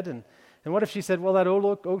instead. And what if she said, well, that old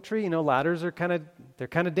oak tree, ladders are kind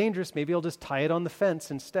of dangerous. Maybe I'll just tie it on the fence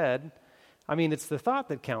instead. I mean, it's the thought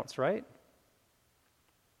that counts, right?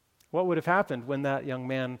 What would have happened when that young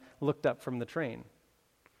man looked up from the train?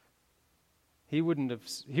 He wouldn't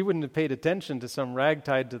have paid attention to some rag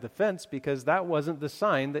tied to the fence because that wasn't the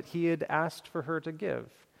sign that he had asked for her to give.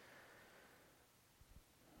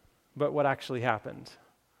 But what actually happened?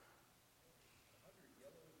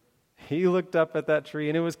 He looked up at that tree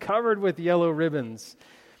and it was covered with yellow ribbons.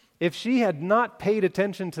 If she had not paid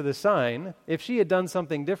attention to the sign, if she had done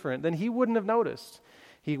something different, then he wouldn't have noticed.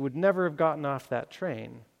 He would never have gotten off that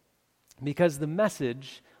train because the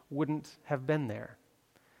message wouldn't have been there.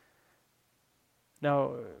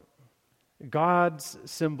 Now, God's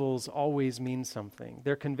symbols always mean something.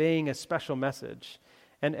 They're conveying a special message.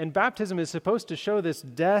 And baptism is supposed to show this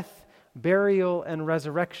death, burial, and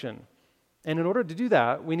resurrection. And in order to do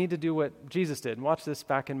that, we need to do what Jesus did. And watch this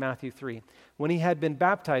back in Matthew 3. When he had been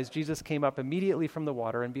baptized, Jesus came up immediately from the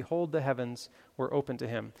water, and behold, the heavens were opened to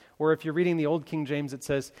him. Or if you're reading the Old King James, it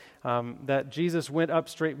says that Jesus went up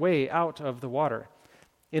straightway out of the water.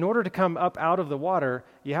 In order to come up out of the water,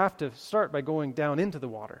 you have to start by going down into the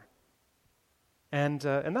water. And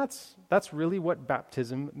that's really what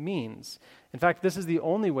baptism means. In fact, this is the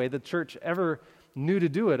only way the church ever knew to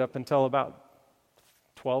do it up until about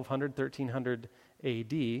 1200, 1300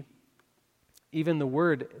 AD. Even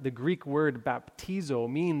the Greek word baptizo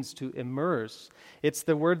means to immerse. It's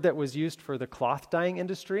the word that was used for the cloth dyeing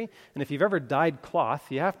industry. And if you've ever dyed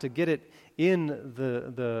cloth, you have to get it in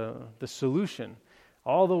the solution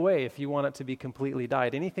all the way if you want it to be completely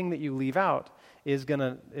dyed. Anything that you leave out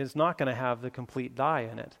is not gonna have the complete dye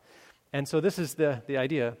in it. And so this is the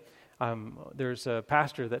idea. There's a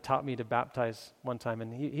pastor that taught me to baptize one time,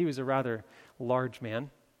 and he was a rather large man.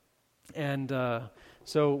 And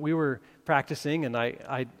so we were practicing, and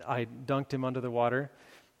I dunked him under the water,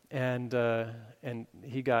 and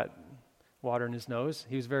he got water in his nose.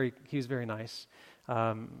 He was very nice.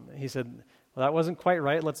 He said, "Well, that wasn't quite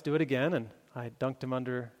right. Let's do it again." And I dunked him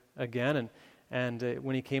under again, and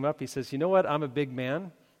when he came up, he says, "You know what? I'm a big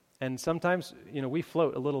man, and sometimes we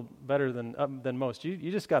float a little better than most.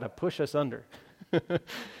 You just got to push us under."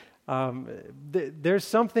 There's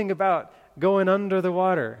something about going under the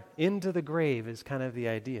water into the grave is kind of the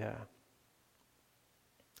idea.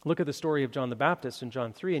 Look at the story of John the Baptist in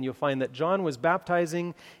John 3, and you'll find that John was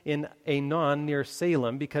baptizing in Aenon near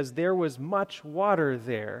Salem because there was much water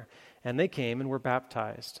there, and they came and were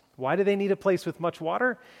baptized. Why do they need a place with much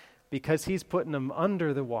water? Because he's putting them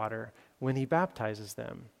under the water when he baptizes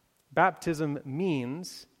them. Baptism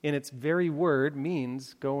means, in its very word,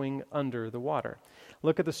 means going under the water.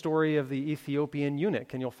 Look at the story of the Ethiopian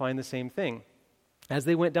eunuch, and you'll find the same thing. As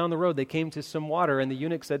they went down the road, they came to some water, and the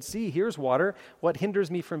eunuch said, "See, here's water. What hinders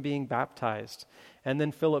me from being baptized?" And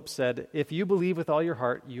then Philip said, "If you believe with all your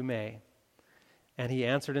heart, you may." And he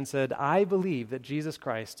answered and said, "I believe that Jesus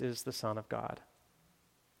Christ is the Son of God."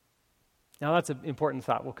 Now that's an important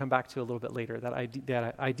thought we'll come back to a little bit later,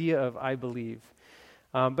 that idea of "I believe."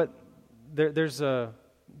 But there's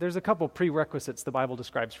a couple prerequisites the Bible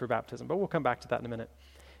describes for baptism, but we'll come back to that in a minute.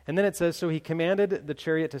 And then it says, "So he commanded the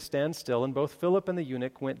chariot to stand still, and both Philip and the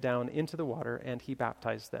eunuch went down into the water, and he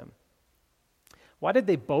baptized them." Why did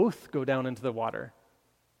they both go down into the water?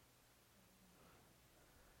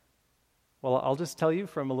 Well, I'll just tell you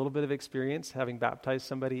from a little bit of experience, having baptized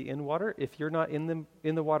somebody in water, if you're not in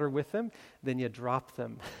the water with them, then you drop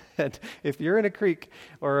them. And if you're in a creek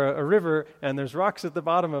or a river and there's rocks at the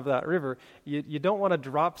bottom of that river, you don't want to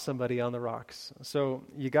drop somebody on the rocks. So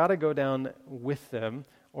you got to go down with them,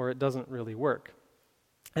 or it doesn't really work.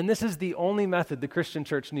 And this is the only method the Christian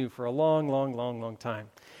church knew for a long, long, long, long time.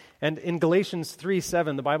 And in Galatians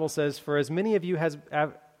 3:7, the Bible says, "For as many of you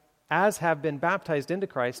as have been baptized into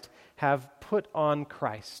Christ have put on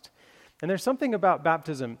Christ." And there's something about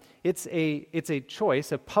baptism. It's a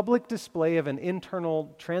choice, a public display of an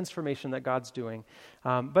internal transformation that God's doing.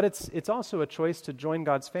 But it's also a choice to join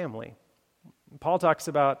God's family. Paul talks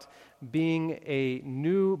about being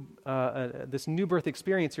this new birth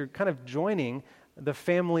experience. You're kind of joining the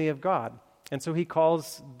family of God. And so he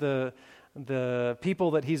calls the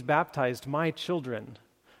people that he's baptized my children.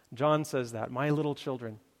 John says that, my little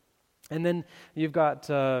children. And then you've got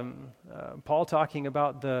Paul talking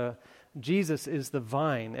about Jesus is the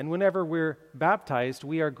vine. And whenever we're baptized,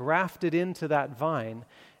 we are grafted into that vine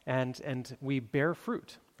and we bear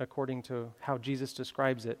fruit according to how Jesus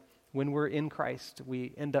describes it. When we're in Christ,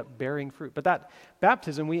 we end up bearing fruit. But that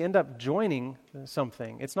baptism, we end up joining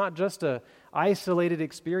something. It's not just an isolated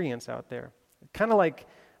experience out there. Kind of like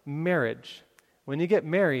marriage. When you get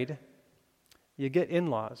married, you get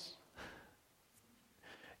in-laws.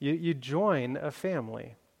 You join a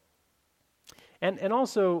family. And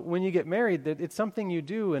also, when you get married, it's something you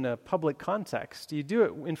do in a public context. You do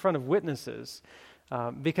it in front of witnesses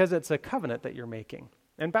because it's a covenant that you're making.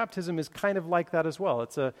 And baptism is kind of like that as well.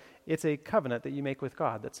 It's a covenant that you make with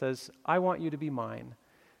God that says, I want you to be mine.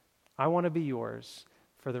 I want to be yours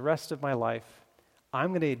for the rest of my life. I'm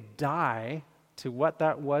going to die to what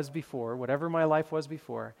that was before, whatever my life was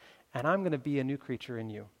before, and I'm going to be a new creature in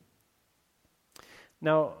you.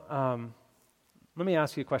 Now, let me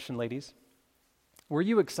ask you a question, ladies. Were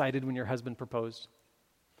you excited when your husband proposed?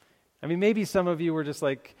 I mean, maybe some of you were just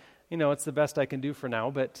like, it's the best I can do for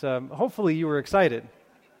now, but hopefully you were excited.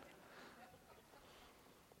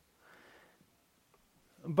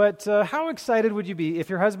 But how excited would you be if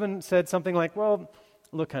your husband said something like, well,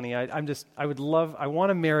 look, honey, I want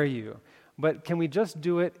to marry you, but can we just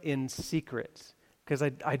do it in secret? Because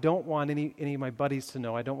I don't want any of my buddies to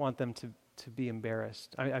know. I don't want them to be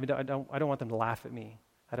embarrassed. I don't want them to laugh at me.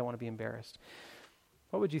 I don't want to be embarrassed.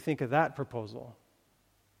 What would you think of that proposal?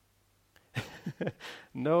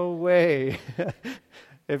 No way.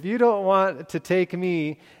 If you don't want to take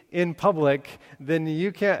me in public, then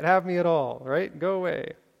you can't have me at all, right? Go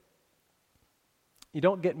away. You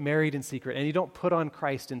don't get married in secret, and you don't put on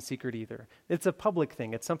Christ in secret either. It's a public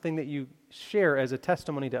thing. It's something that you share as a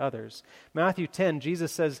testimony to others. Matthew 10,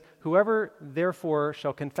 Jesus says, "Whoever therefore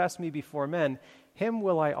shall confess me before men, him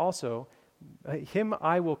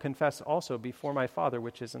I will confess also before my Father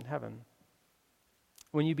which is in heaven."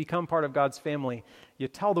 When you become part of God's family, you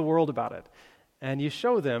tell the world about it, and you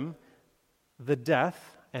show them the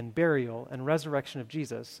death and burial and resurrection of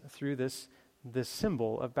Jesus through this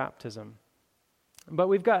symbol of baptism. But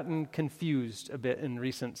we've gotten confused a bit in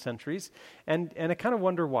recent centuries, and I kind of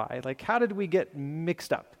wonder why. Like, how did we get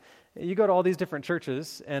mixed up? You go to all these different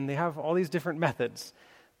churches, and they have all these different methods.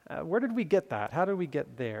 Where did we get that? How did we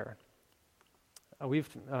get there?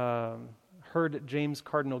 We've heard James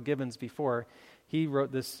Cardinal Gibbons before. He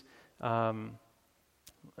wrote this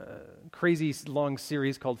crazy long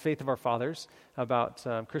series called Faith of Our Fathers about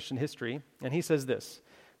Christian history, and he says this: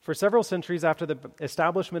 "For several centuries after the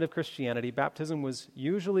establishment of Christianity, baptism was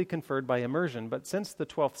usually conferred by immersion, but since the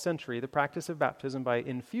 12th century, the practice of baptism by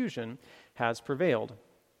infusion has prevailed,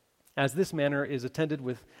 as this manner is attended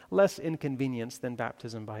with less inconvenience than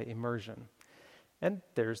baptism by immersion." And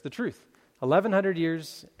there's the truth. 1,100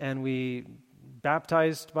 years, and we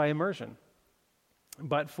baptized by immersion.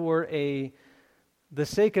 But for the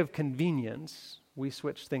sake of convenience, we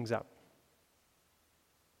switched things up.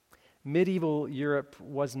 Medieval Europe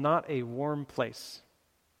was not a warm place.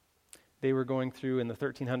 They were going through, in the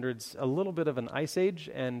 1300s, a little bit of an ice age,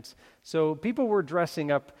 and so people were dressing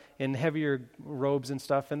up in heavier robes and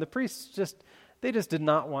stuff, and the priests just did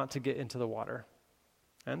not want to get into the water.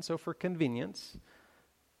 And so for convenience,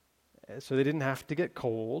 so they didn't have to get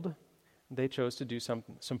cold, they chose to do some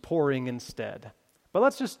pouring instead. But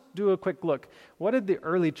let's just do a quick look. What did the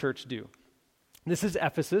early church do? This is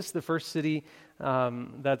Ephesus, the first city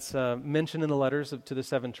that's mentioned in the letters to the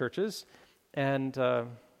 7 churches. And,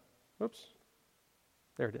 whoops,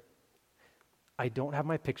 there it is. I don't have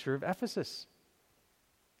my picture of Ephesus.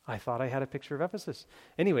 I thought I had a picture of Ephesus.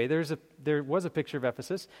 Anyway, there was a picture of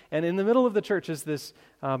Ephesus, and in the middle of the church is this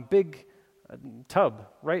big tub,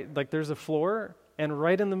 right? Like there's a floor, and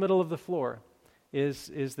right in the middle of the floor is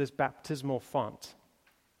this baptismal font.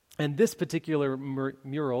 And this particular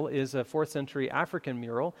mural is a 4th century African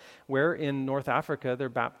mural where in North Africa they're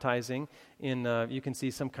baptizing in, you can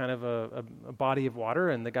see some kind of a body of water,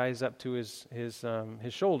 and the guy's up to his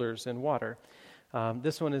shoulders in water.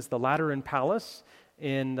 This one is the Lateran Palace.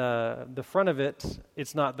 In the front of it,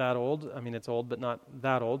 it's not that old. I mean, it's old, but not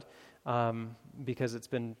that old because it's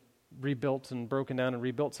been rebuilt and broken down and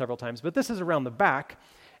rebuilt several times. But this is around the back.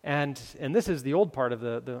 And this is the old part of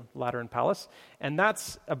the Lateran Palace, and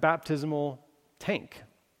that's a baptismal tank.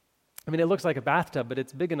 I mean, it looks like a bathtub, but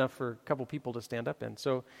it's big enough for a couple people to stand up in.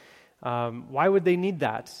 So why would they need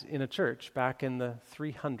that in a church back in the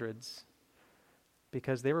 300s?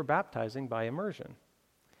 Because they were baptizing by immersion.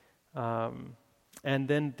 And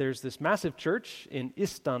then there's this massive church in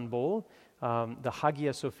Istanbul, the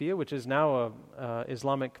Hagia Sophia, which is now an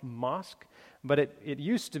Islamic mosque. But it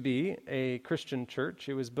used to be a Christian church.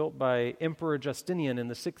 It was built by Emperor Justinian in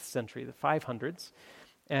the 6th century, the 500s.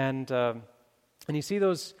 And you see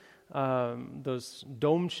those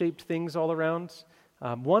dome-shaped things all around.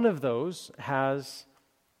 One of those has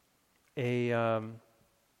a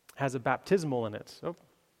baptismal in it. Oh,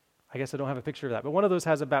 I guess I don't have a picture of that. But one of those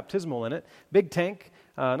has a baptismal in it. Big tank,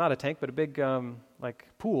 not a tank, but a big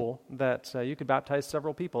pool that you could baptize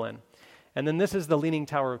several people in. And then this is the Leaning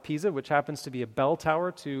Tower of Pisa, which happens to be a bell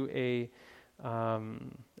tower to a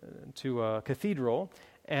cathedral,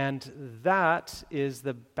 and that is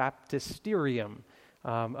the baptisterium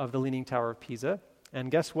of the Leaning Tower of Pisa. And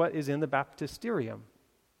guess what is in the baptisterium?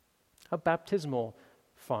 A baptismal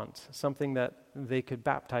font, something that they could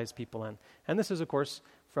baptize people in. And this is, of course,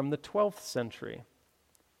 from the 12th century.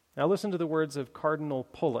 Now listen to the words of Cardinal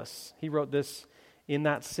Polis. He wrote this in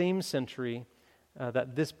that same century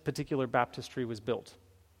that this particular baptistry was built.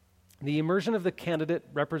 The immersion of the candidate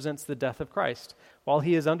represents the death of Christ. While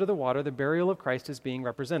he is under the water, the burial of Christ is being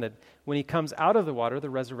represented. When he comes out of the water, the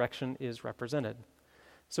resurrection is represented.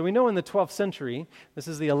 So we know in the 12th century, this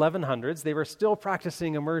is the 1100s, they were still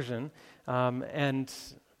practicing immersion, and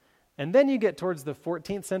then you get towards the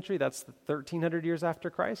 14th century, that's 1,300 years after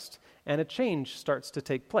Christ, and a change starts to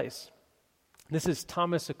take place. This is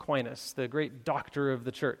Thomas Aquinas, the great doctor of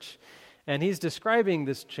the church. And he's describing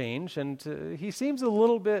this change, and he seems a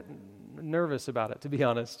little bit nervous about it, to be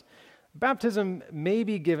honest. Baptism may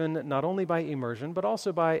be given not only by immersion, but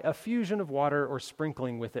also by effusion of water or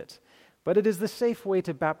sprinkling with it. But it is the safe way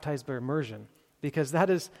to baptize by immersion, because that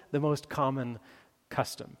is the most common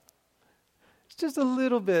custom. It's just a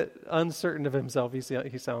little bit uncertain of himself, he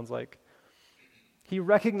sounds like. He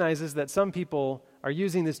recognizes that some people are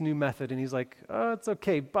using this new method, and he's like, oh, it's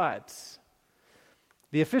okay, but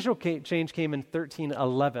the official change came in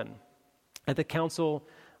 1311 at the Council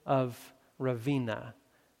of Ravenna.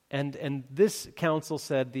 And this council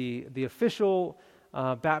said the official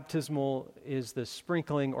baptismal is the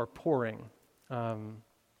sprinkling or pouring.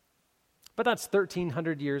 But that's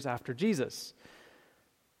 1,300 years after Jesus.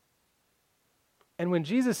 And when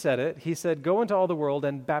Jesus said it, he said, go into all the world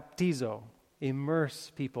and baptizo,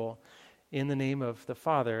 immerse people in the name of the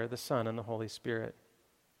Father, the Son, and the Holy Spirit.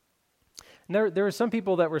 And there were some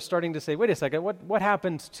people that were starting to say, wait a second, what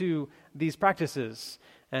happened to these practices?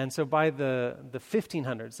 And so by the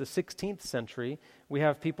 1500s, the 16th century, we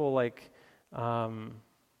have people like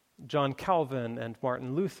John Calvin and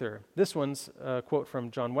Martin Luther. This one's a quote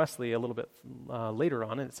from John Wesley a little bit later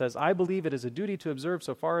on. And it says, I believe it is a duty to observe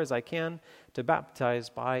so far as I can to baptize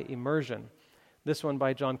by immersion. This one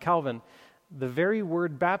by John Calvin. The very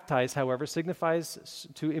word baptize, however, signifies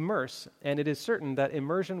to immerse, and it is certain that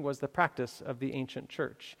immersion was the practice of the ancient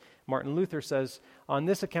church. Martin Luther says, on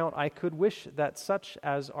this account I could wish that such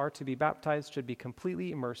as are to be baptized should be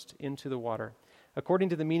completely immersed into the water, according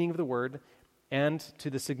to the meaning of the word and to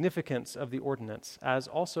the significance of the ordinance, as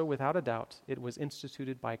also without a doubt it was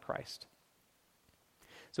instituted by Christ.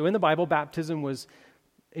 So in the Bible, baptism was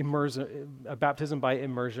baptism by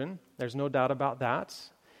immersion. There's no doubt about that.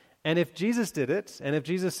 And if Jesus did it, and if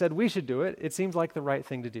Jesus said we should do it, it seems like the right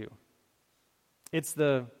thing to do. It's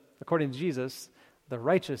according to Jesus, the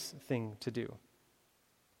righteous thing to do.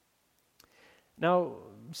 Now,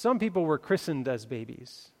 some people were christened as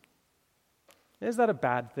babies. Is that a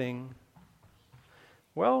bad thing?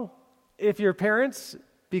 Well, if your parents,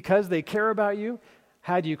 because they care about you,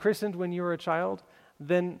 had you christened when you were a child,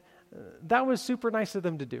 then that was super nice of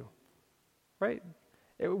them to do, right?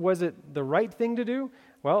 Was it the right thing to do?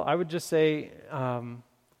 Well, I would just say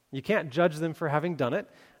you can't judge them for having done it.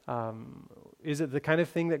 Is it the kind of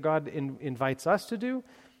thing that God invites us to do?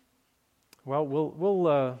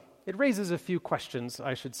 Well, it raises a few questions,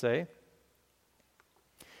 I should say.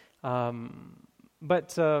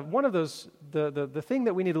 But one of those, the thing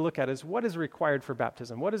that we need to look at is what is required for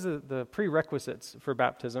baptism? What is the prerequisites for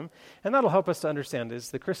baptism? And that'll help us to understand,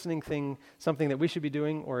 is the christening thing something that we should be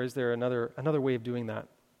doing, or is there another way of doing that?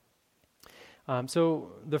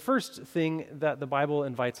 So the first thing that the Bible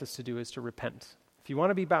invites us to do is to repent. If you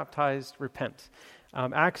want to be baptized, repent.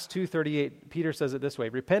 Acts 2:38, Peter says it this way,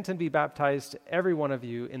 repent and be baptized, every one of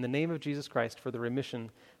you, in the name of Jesus Christ for the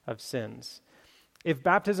remission of sins. If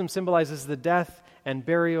baptism symbolizes the death and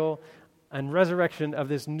burial and resurrection of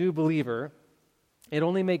this new believer, it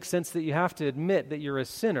only makes sense that you have to admit that you're a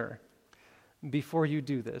sinner before you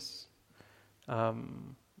do this.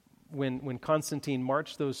 When Constantine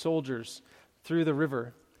marched those soldiers through the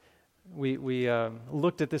river, we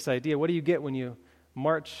looked at this idea. What do you get when you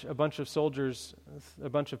march a bunch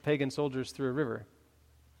of pagan soldiers through a river?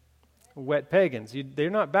 Wet pagans.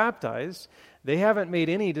 They're not baptized. They haven't made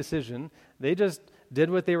any decision. They just did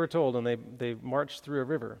what they were told, and they marched through a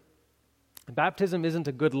river. Baptism isn't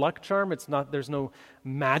a good luck charm. There's no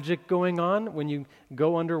magic going on. When you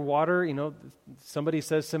go underwater, somebody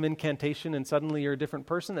says some incantation and suddenly you're a different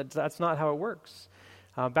person. That's not how it works.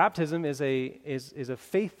 Baptism is a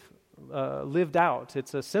faith lived out.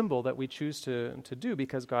 It's a symbol that we choose to do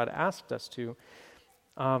because God asked us to.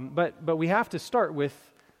 But we have to start with,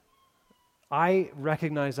 I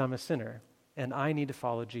recognize I'm a sinner and I need to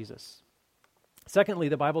follow Jesus. Secondly,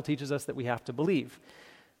 the Bible teaches us that we have to believe.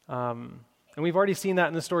 And we've already seen that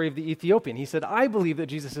in the story of the Ethiopian. He said, I believe that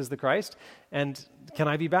Jesus is the Christ, and can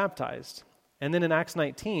I be baptized? And then in Acts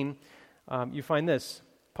 19, you find this.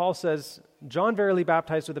 Paul says, John verily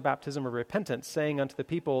baptized with the baptism of repentance, saying unto the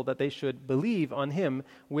people that they should believe on him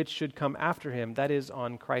which should come after him, that is,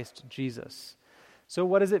 on Christ Jesus. So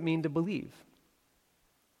what does it mean to believe?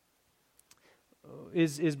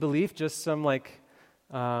 Is belief just some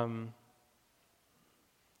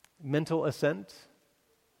mental assent?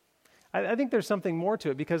 I think there's something more to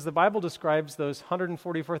it, because the Bible describes those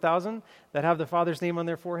 144,000 that have the Father's name on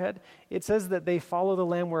their forehead. It says that they follow the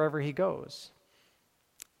Lamb wherever he goes.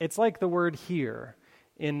 It's like the word hear.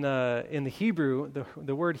 In the Hebrew,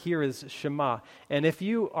 the word here is shema. And if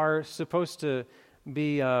you are supposed to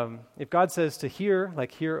if God says to hear,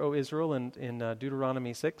 like hear, O Israel, in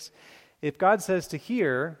Deuteronomy 6, if God says to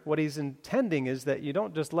hear, what he's intending is that you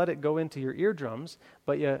don't just let it go into your eardrums,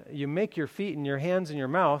 but you make your feet and your hands and your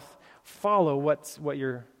mouth follow what's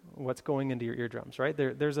going into your eardrums, right?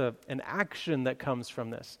 There's an action that comes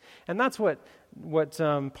from this. And that's what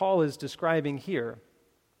Paul is describing here,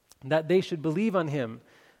 that they should believe on him,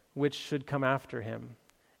 which should come after him.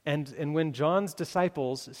 And when John's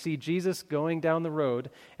disciples see Jesus going down the road,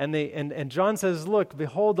 and John says, "Look,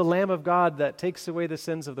 behold the Lamb of God that takes away the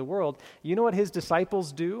sins of the world," you know what his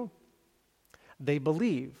disciples do? They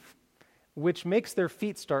believe, which makes their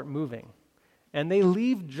feet start moving. And they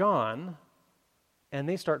leave John, and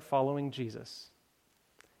they start following Jesus.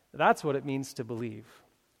 That's what it means to believe.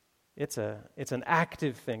 It's an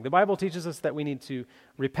active thing. The Bible teaches us that we need to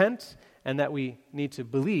repent and that we need to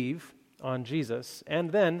believe on Jesus.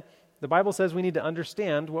 And then the Bible says we need to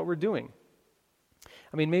understand what we're doing.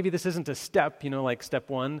 I mean, maybe this isn't a step, like step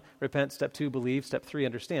 1, repent, step 2, believe, step 3,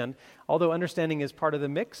 understand. Although understanding is part of the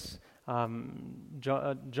mix.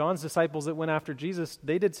 John's disciples that went after Jesus,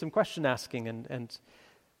 they did some question asking, and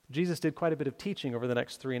Jesus did quite a bit of teaching over the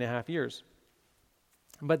next 3.5 years.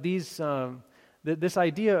 But this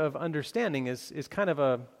idea of understanding is kind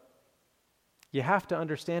of you have to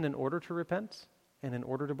understand in order to repent and in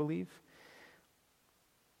order to believe.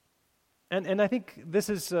 And I think this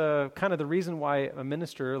is kind of the reason why a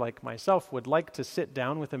minister like myself would like to sit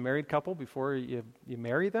down with a married couple before you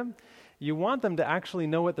marry them. You want them to actually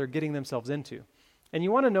know what they're getting themselves into. And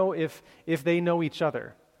you want to know if they know each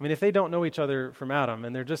other. I mean, if they don't know each other from Adam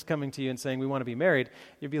and they're just coming to you and saying, "We want to be married,"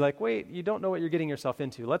 you'd be like, "Wait, you don't know what you're getting yourself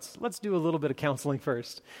into. Let's do a little bit of counseling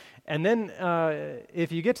first." And then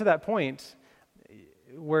if you get to that point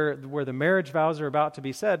where the marriage vows are about to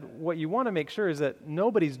be said, what you want to make sure is that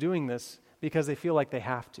nobody's doing this because they feel like they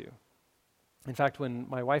have to. In fact, when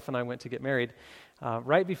my wife and I went to get married,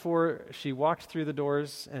 right before she walked through the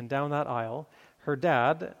doors and down that aisle, her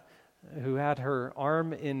dad, who had her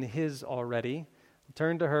arm in his already,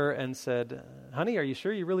 turned to her and said, "Honey, are you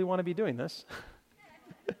sure you really want to be doing this?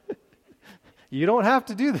 You don't have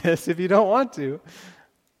to do this if you don't want to."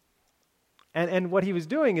 And what he was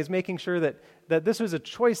doing is making sure that this was a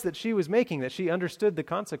choice that she was making, that she understood the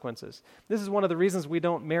consequences. This is one of the reasons we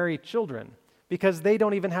don't marry children, because they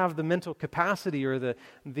don't even have the mental capacity or the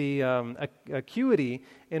acuity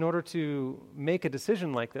in order to make a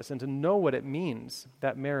decision like this and to know what it means,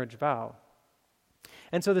 that marriage vow.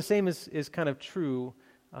 And so the same is kind of true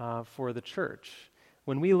for the church.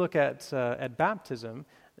 When we look at baptism,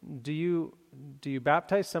 do you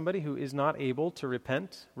baptize somebody who is not able to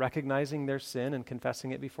repent, recognizing their sin and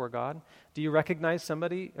confessing it before God? Do you recognize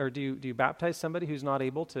somebody, or do you baptize somebody who's not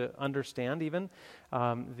able to understand even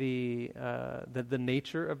the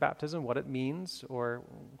nature of baptism, what it means, or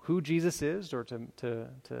who Jesus is, or to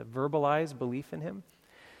verbalize belief in him?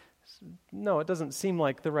 No, it doesn't seem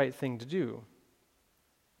like the right thing to do.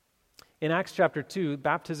 In Acts chapter 2,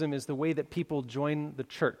 baptism is the way that people join the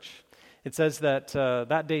church. It says that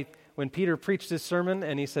that day when Peter preached his sermon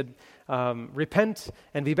and he said, "Repent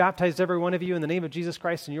and be baptized every one of you in the name of Jesus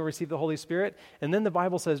Christ and you'll receive the Holy Spirit." And then the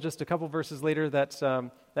Bible says just a couple verses later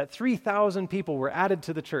that 3,000 people were added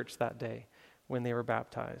to the church that day when they were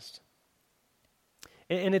baptized.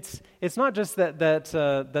 And it's not just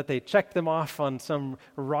that they checked them off on some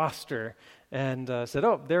roster and said,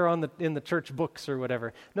 "Oh, they're in the church books" or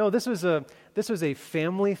whatever. No, this was a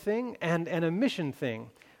family thing and a mission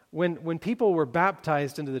thing. When people were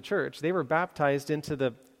baptized into the church, they were baptized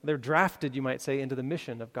they're drafted, you might say, into the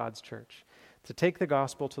mission of God's church, to take the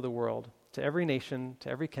gospel to the world, to every nation, to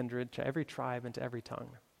every kindred, to every tribe, and to every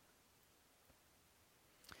tongue.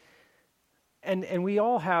 And we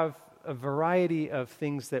all have a variety of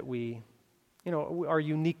things that our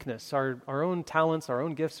uniqueness, our own talents, our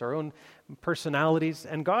own gifts, our own personalities.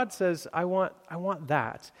 And God says, I want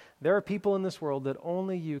that. There are people in this world that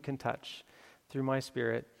only you can touch through my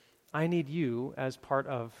Spirit. I need you as part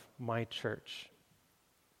of my church.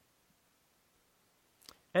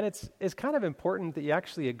 And it's kind of important that you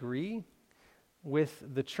actually agree with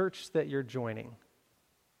the church that you're joining.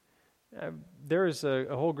 There is a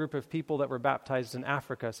whole group of people that were baptized in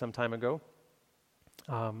Africa some time ago.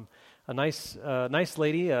 A nice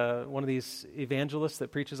lady, one of these evangelists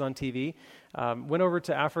that preaches on TV, went over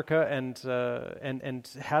to Africa and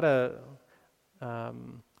had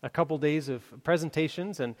a couple days of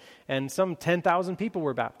presentations, and some 10,000 people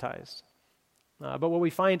were baptized. But what we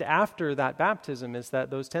find after that baptism is that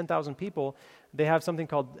those 10,000 people, they have something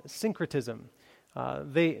called syncretism.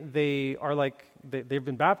 They've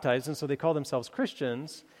been baptized, and so they call themselves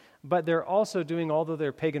Christians, but they're also doing all of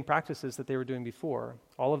their pagan practices that they were doing before.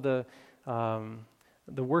 All of the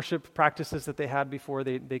worship practices that they had before,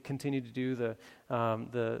 they continue to do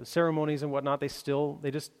the ceremonies and whatnot. They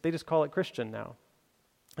just call it Christian now,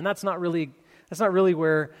 and that's not really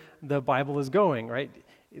where the Bible is going, right?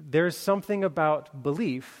 There's something about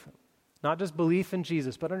belief, not just belief in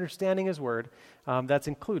Jesus, but understanding His Word, that's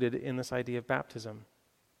included in this idea of baptism.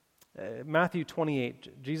 Matthew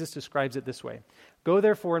 28, Jesus describes it this way: "Go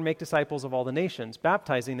therefore and make disciples of all the nations,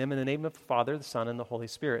 baptizing them in the name of the Father, the Son, and the Holy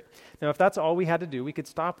Spirit." Now, if that's all we had to do, we could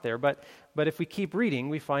stop there, but if we keep reading,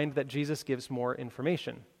 we find that Jesus gives more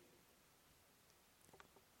information.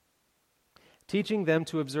 "Teaching them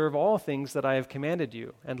to observe all things that I have commanded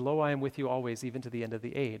you, and lo, I am with you always, even to the end of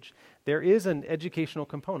the age." There is an educational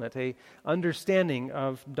component, a understanding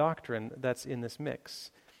of doctrine that's in this mix.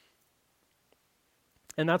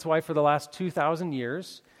 And that's why for the last 2,000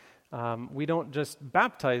 years, we don't just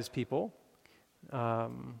baptize people.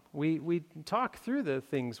 We talk through the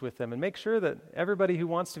things with them and make sure that everybody who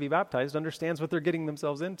wants to be baptized understands what they're getting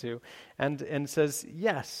themselves into and says,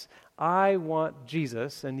 yes, I want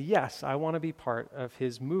Jesus, and yes, I want to be part of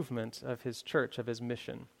His movement, of His church, of His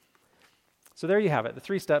mission. So there you have it, the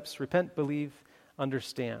 3 steps: repent, believe,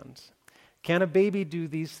 understand. Can a baby do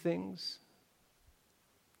these things?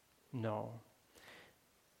 No.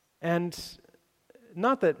 And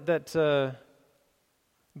not that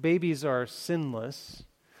babies are sinless,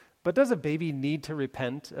 but does a baby need to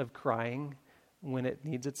repent of crying when it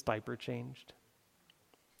needs its diaper changed?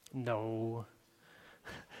 No.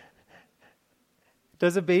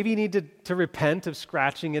 Does a baby need to repent of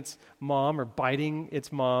scratching its mom or biting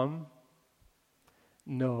its mom?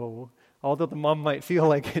 No. Although the mom might feel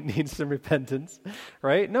like it needs some repentance,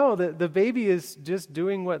 right? No, the baby is just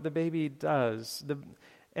doing what the baby does.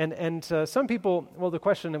 And some people, well, the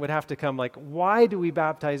question would have to come like, why do we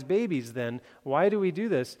baptize babies then? Why do we do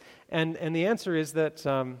this? And the answer is that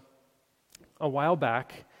a while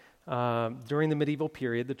back, during the medieval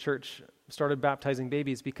period, the church started baptizing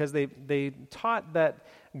babies because they taught that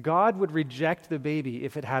God would reject the baby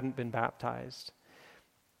if it hadn't been baptized.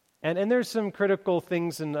 And there's some critical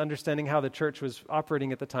things in understanding how the church was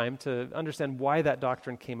operating at the time to understand why that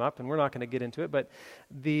doctrine came up, and we're not going to get into it, but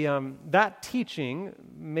that teaching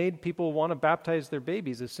made people want to baptize their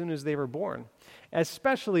babies as soon as they were born,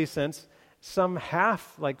 especially since some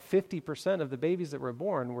half, like 50% of the babies that were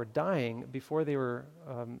born were dying before they were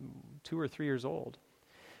 2 or 3 years old.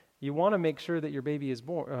 You want to make sure that your baby is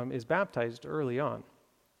baptized early on.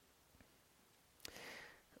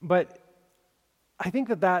 But I think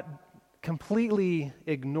that completely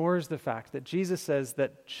ignores the fact that Jesus says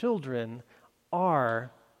that children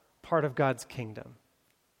are part of God's kingdom.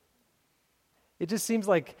 It just seems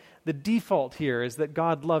like the default here is that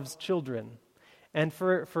God loves children. And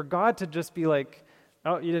for God to just be like,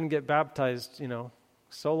 oh, you didn't get baptized,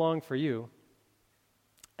 so long for you.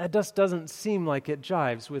 That just doesn't seem like it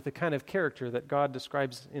jives with the kind of character that God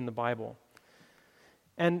describes in the Bible.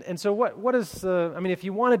 And so what is, if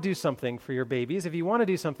you want to do something for your babies, if you want to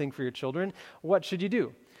do something for your children, what should you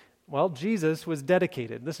do? Well, Jesus was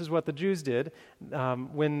dedicated. This is what the Jews did.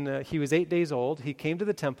 When he was 8 days old, he came to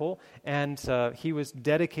the temple, and he was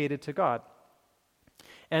dedicated to God.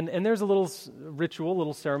 And there's a little ritual,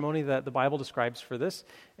 little ceremony that the Bible describes for this.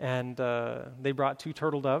 And they brought 2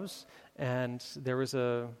 turtle doves, and there was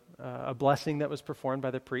a blessing that was performed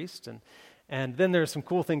by the priest. And then there's some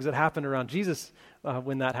cool things that happened around Jesus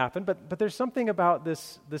when that happened. But there's something about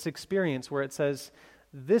this experience where it says,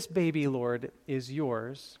 this baby, Lord, is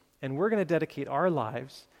yours, and we're going to dedicate our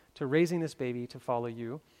lives to raising this baby to follow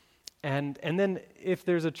you. And then if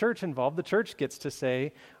there's a church involved, the church gets to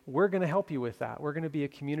say, we're going to help you with that. We're going to be a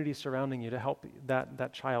community surrounding you to help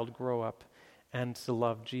that child grow up and to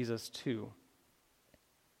love Jesus too.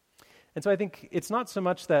 And so I think it's not so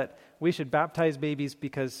much that we should baptize babies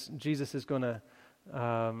because Jesus is going to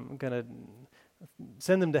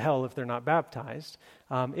send them to hell if they're not baptized.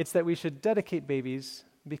 It's that we should dedicate babies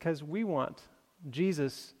because we want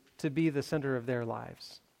Jesus to be the center of their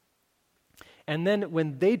lives. And then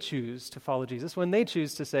when they choose to follow Jesus, when they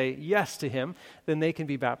choose to say yes to him, then they can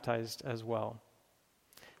be baptized as well.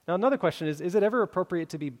 Now another question is it ever appropriate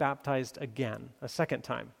to be baptized again, a second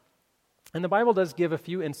time? And the Bible does give a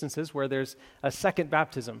few instances where there's a second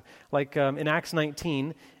baptism. Like in Acts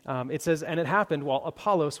 19, it says, and it happened while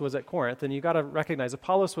Apollos was at Corinth. And you got to recognize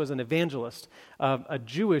Apollos was an evangelist, a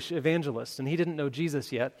Jewish evangelist, and he didn't know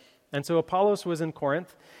Jesus yet. And so Apollos was in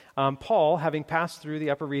Corinth. Paul, having passed through the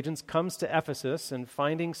upper regions, comes to Ephesus, and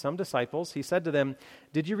finding some disciples, he said to them,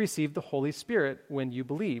 "Did you receive the Holy Spirit when you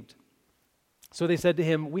believed?" So they said to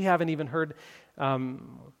him, "We haven't even heard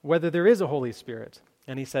whether there is a Holy Spirit."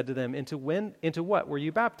 And he said to them, into what were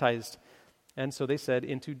you baptized?" And so they said,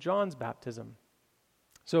 "Into John's baptism."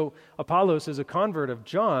 So Apollos is a convert of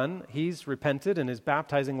John. He's repented and is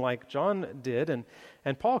baptizing like John did.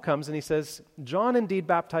 And Paul comes and he says, "John indeed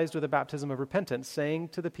baptized with a baptism of repentance, saying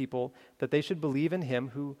to the people that they should believe in him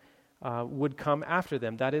who would come after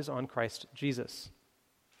them, that is, on Christ Jesus."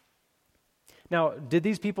 Now, did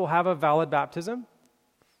these people have a valid baptism?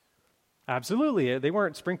 Absolutely. They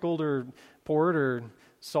weren't sprinkled or poured or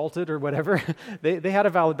salted or whatever. They had a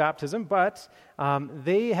valid baptism, but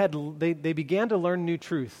they began to learn new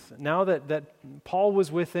truth. Now that Paul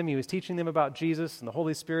was with them, he was teaching them about Jesus and the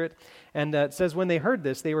Holy Spirit, and it says when they heard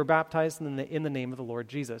this, they were baptized in the name of the Lord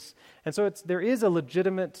Jesus. And so there is a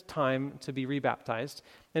legitimate time to be rebaptized,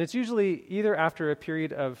 and it's usually either after a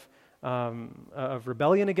period of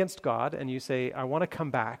rebellion against God, and you say, "I want to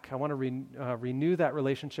come back, I want to renew that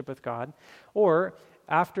relationship with God," or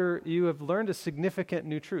after you have learned a significant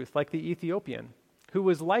new truth, like the Ethiopian, who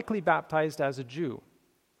was likely baptized as a Jew,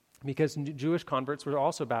 because Jewish converts were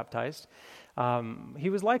also baptized. He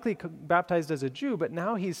was likely baptized as a Jew, but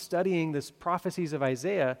now he's studying this prophecies of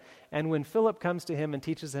Isaiah, and when Philip comes to him and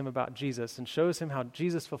teaches him about Jesus and shows him how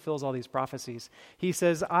Jesus fulfills all these prophecies, he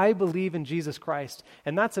says, "I believe in Jesus Christ,"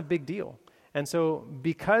 and that's a big deal. And so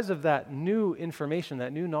because of that new information,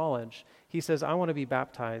 that new knowledge, he says, "I want to be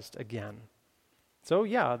baptized again." So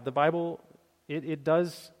yeah, the Bible, it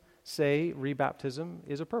does say rebaptism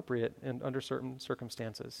is appropriate under certain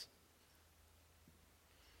circumstances.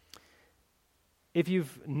 If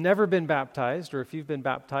you've never been baptized, or if you've been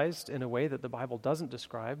baptized in a way that the Bible doesn't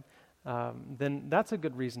describe, then that's a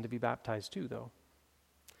good reason to be baptized too, though.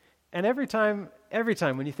 And every time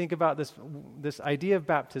when you think about this idea of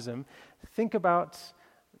baptism, think about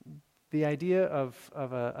the idea of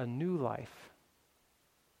a new life,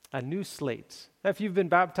 a new slate. If you've been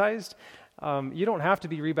baptized, you don't have to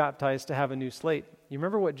be rebaptized to have a new slate. You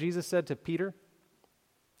remember what Jesus said to Peter?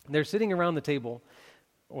 They're sitting around the table.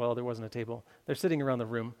 Well, there wasn't a table. They're sitting around the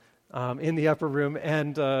room, in the upper room,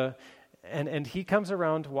 and he comes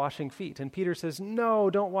around washing feet. And Peter says, "No,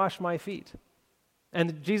 don't wash my feet."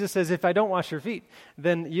 And Jesus says, "If I don't wash your feet,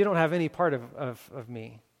 then you don't have any part of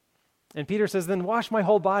me." And Peter says, "Then wash my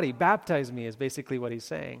whole body, baptize me," is basically what he's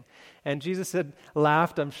saying. And Jesus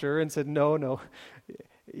laughed, I'm sure, and said, No,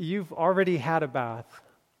 you've already had a bath.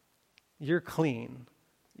 You're clean.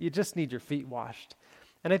 You just need your feet washed.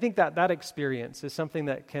 And I think that experience is something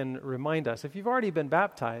that can remind us, if you've already been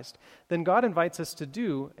baptized, then God invites us to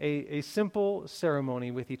do a simple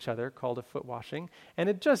ceremony with each other called a foot washing. And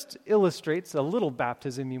it just illustrates a little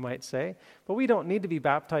baptism, you might say. But we don't need to be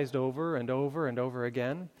baptized over and over and over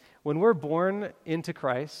again. When we're born into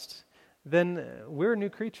Christ, then we're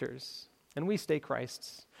new creatures, and we stay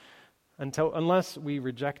Christ's unless we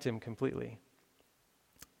reject him completely.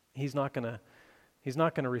 He's not going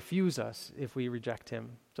to refuse us if we reject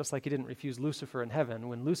him, just like he didn't refuse Lucifer in heaven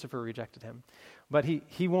when Lucifer rejected him. But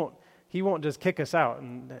he won't just kick us out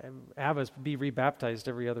and have us be rebaptized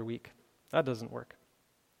every other week. That doesn't work.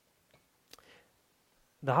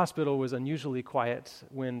 The hospital was unusually quiet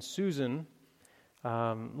when Susan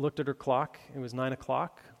looked at her clock. It was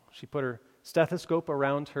 9:00. She put her stethoscope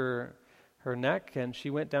around her neck, and she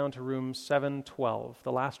went down to room 712,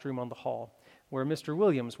 the last room on the hall, where Mr.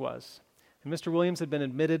 Williams was. And Mr. Williams had been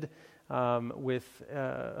admitted with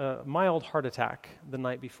a mild heart attack the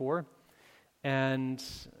night before, and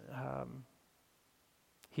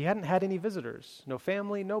he hadn't had any visitors, no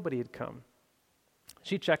family, nobody had come.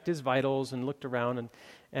 She checked his vitals and looked around,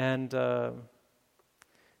 and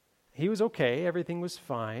he was okay, everything was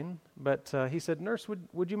fine, but he said, "Nurse,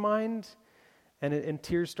 would you mind?" And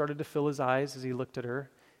tears started to fill his eyes as he looked at her.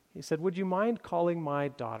 He said, "Would you mind calling my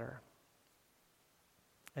daughter?"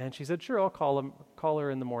 And she said, "Sure, I'll call her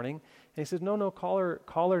in the morning." And he said, No, call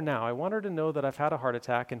her now. I want her to know that I've had a heart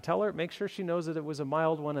attack, and make sure she knows that it was a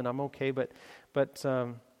mild one and I'm okay, but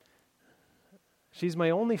she's my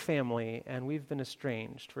only family and we've been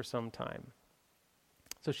estranged for some time.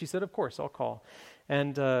 So she said, "Of course, I'll call."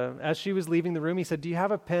 And as she was leaving the room, he said, "Do you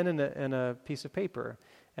have a pen and a piece of paper?"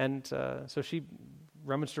 And so she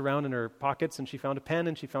rummaged around in her pockets, and she found a pen,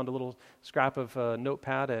 and she found a little scrap of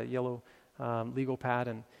notepad, a yellow legal pad,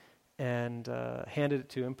 and handed it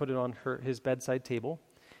to him, put it on his bedside table,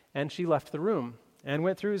 and she left the room and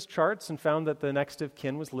went through his charts and found that the next of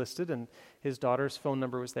kin was listed, and his daughter's phone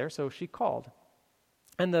number was there, so she called.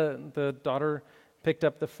 And the daughter picked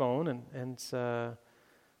up the phone, and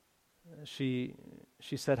she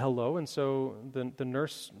she said hello, and so the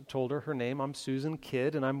nurse told her name. I'm Susan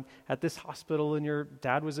Kidd, and I'm at this hospital, and your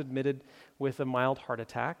dad was admitted with a mild heart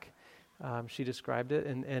attack. She described it,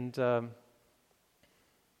 and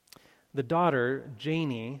the daughter,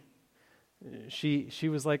 Janie, she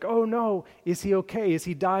was like, "Oh no, is he okay? Is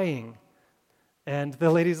he dying?" And the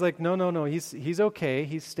lady's like, "No, he's okay.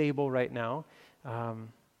 He's stable right now."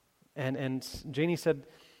 And Janie said,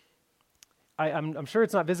 I'm sure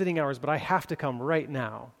it's not visiting hours, but I have to come right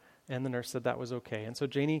now. And the nurse said that was okay. And so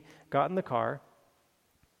Janie got in the car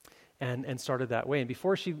and started that way. And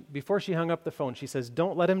before she hung up the phone, she says,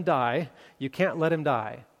 "Don't let him die. You can't let him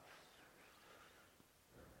die."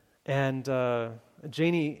 And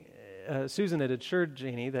Susan had assured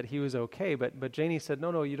Janie that he was okay, but Janie said,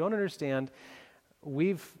 no, you don't understand.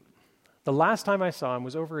 The last time I saw him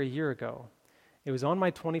was over a year ago. It was on my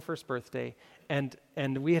 21st birthday,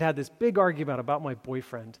 and we had this big argument about my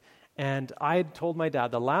boyfriend. And I had told my dad,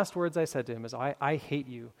 the last words I said to him is, I hate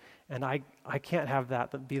you, and I can't have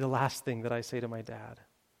that be the last thing that I say to my dad.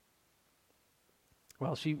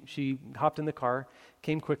 Well, she hopped in the car,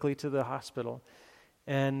 came quickly to the hospital,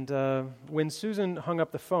 and when Susan hung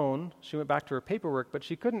up the phone, she went back to her paperwork, but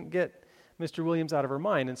she couldn't get Mr. Williams out of her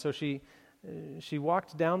mind, and so she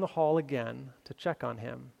walked down the hall again to check on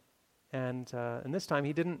him. And this time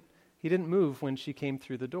he didn't move when she came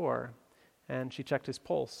through the door, and she checked his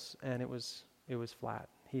pulse, and it was flat.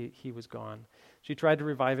 He was gone. She tried to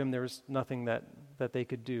revive him. There was nothing that they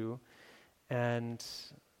could do. And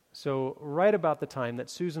so right about the time that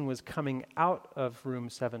Susan was coming out of room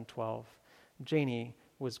 712, Janie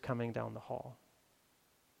was coming down the hall.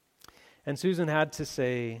 And Susan had to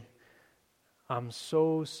say, "I'm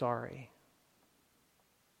so sorry.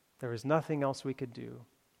 There was nothing else we could do.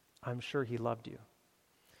 I'm sure he loved you."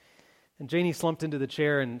 And Janie slumped into the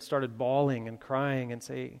chair and started bawling and crying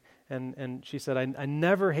and she said, I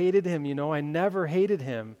never hated him, I never hated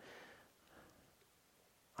him.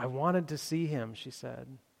 I wanted to see him, she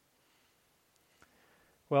said.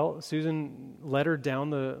 Well, Susan led her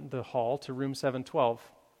down the hall to room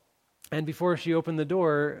 712. And before she opened the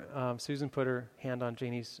door, Susan put her hand on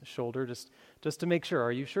Janie's shoulder just to make sure.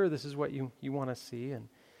 Are you sure this is what you want to see?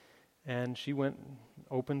 And she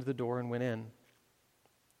opened the door and went in.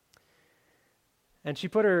 And she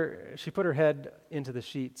put her head into the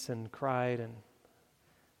sheets and cried and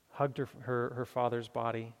hugged her father's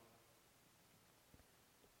body.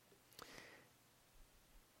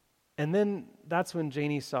 And then that's when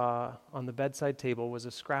Janie saw on the bedside table was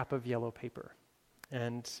a scrap of yellow paper.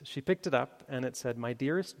 And she picked it up and it said, "My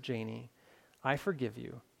dearest Janie, I forgive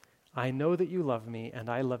you. I know that you love me and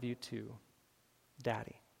I love you too.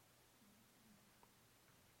 Daddy."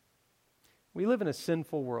 We live in a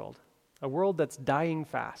sinful world, a world that's dying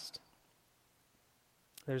fast.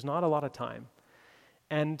 There's not a lot of time.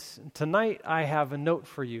 And tonight I have a note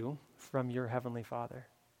for you from your Heavenly Father.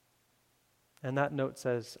 And that note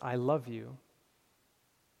says, "I love you.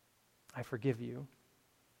 I forgive you."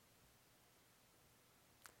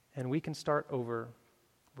 And we can start over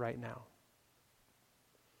right now.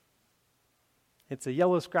 It's a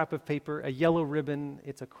yellow scrap of paper, a yellow ribbon,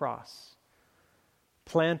 it's a cross.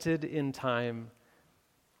 Planted in time,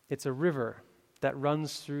 it's a river that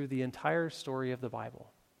runs through the entire story of the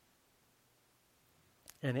Bible.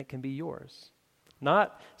 And it can be yours.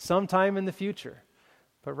 Not sometime in the future,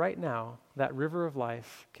 but right now, that river of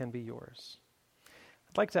life can be yours.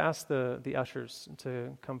 I'd like to ask the ushers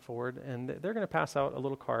to come forward, and they're going to pass out a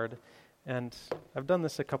little card. And I've done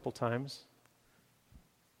this a couple times.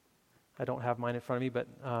 I don't have mine in front of me, but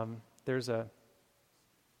there's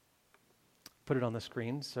put it on the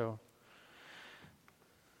screen. So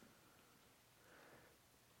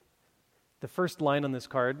the first line on this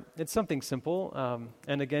card, it's something simple.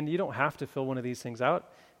 And again, you don't have to fill one of these things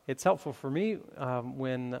out. It's helpful for me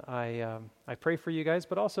when I pray for you guys,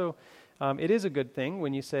 but also it is a good thing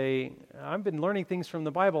when you say, "I've been learning things from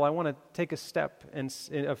the Bible. I want to take a step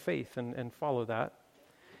of faith and follow that."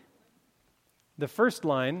 The first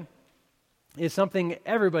line is something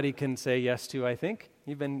everybody can say yes to, I think.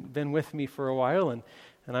 You've been with me for a while, and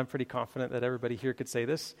I'm pretty confident that everybody here could say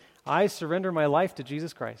this. "I surrender my life to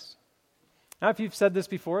Jesus Christ." Now, if you've said this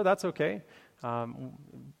before, that's okay.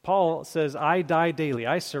 Paul says, "I die daily."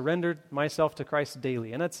 I surrender myself to Christ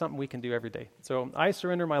daily, and that's something we can do every day. So I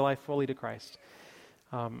surrender my life fully to Christ.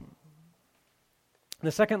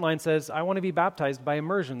 The second line says, "I want to be baptized by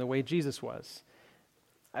immersion the way Jesus was."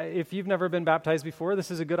 If you've never been baptized before, this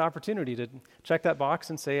is a good opportunity to check that box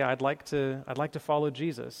and say, I'd like to follow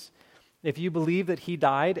Jesus. If you believe that he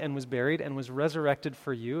died and was buried and was resurrected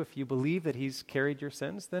for you, if you believe that he's carried your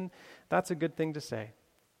sins, then that's a good thing to say.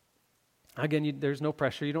 Again, there's no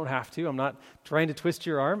pressure. You don't have to. I'm not trying to twist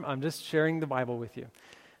your arm. I'm just sharing the Bible with you.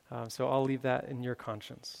 So I'll leave that in your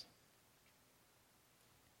conscience.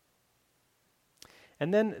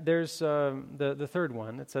 And then there's the third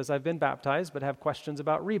one. It says, I've been baptized, but have questions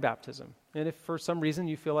about rebaptism. And if for some reason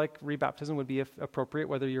you feel like rebaptism would be appropriate,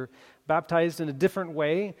 whether you're baptized in a different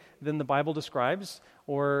way than the Bible describes,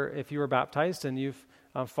 or if you were baptized and you've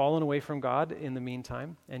fallen away from God in the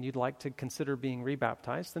meantime, and you'd like to consider being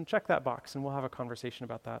rebaptized, then check that box, and we'll have a conversation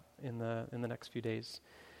about that in the next few days.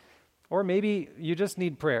 Or maybe you just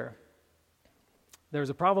need prayer. There's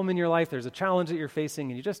a problem in your life, there's a challenge that you're facing,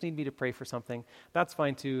 and you just need me to pray for something. That's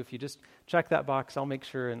fine too. If you just check that box, I'll make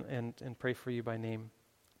sure and pray for you by name.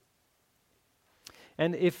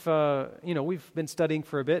 And if, we've been studying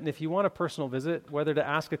for a bit, and if you want a personal visit, whether to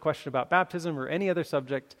ask a question about baptism or any other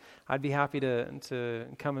subject, I'd be happy to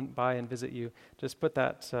come by and visit you. Just put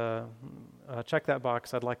that, check that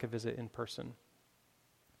box, I'd like a visit in person.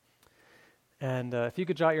 And if you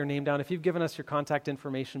could jot your name down, if you've given us your contact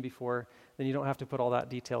information before, then you don't have to put all that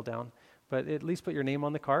detail down. But at least put your name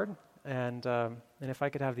on the card, and if I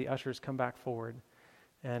could have the ushers come back forward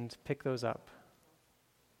and pick those up.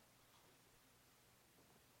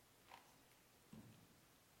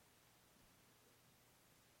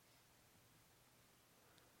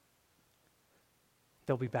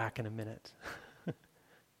 They'll be back in a minute.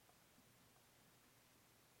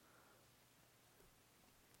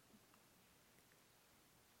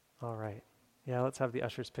 All right. Yeah, let's have the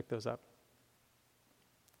ushers pick those up.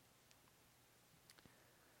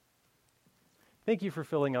 Thank you for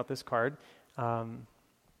filling out this card.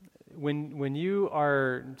 When you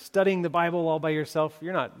are studying the Bible all by yourself,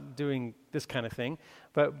 you're not doing this kind of thing.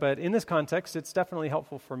 But in this context, it's definitely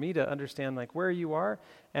helpful for me to understand like where you are.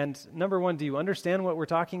 And number one, do you understand what we're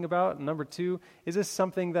talking about? And number two, is this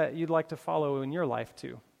something that you'd like to follow in your life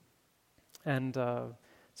too? And so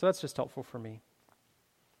that's just helpful for me.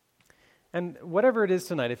 And whatever it is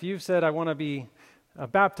tonight, if you've said, I want to be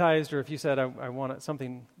baptized, or if you said, I want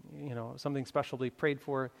something, something special to be prayed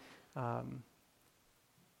for,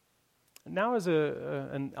 now is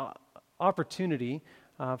an opportunity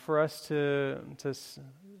for us to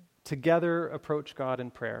together approach God in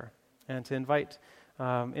prayer and to invite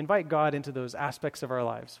God into those aspects of our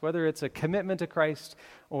lives, whether it's a commitment to Christ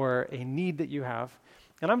or a need that you have.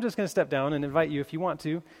 And I'm just going to step down and invite you, if you want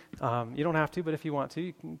to. You don't have to, but if you want to,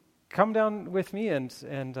 you can come down with me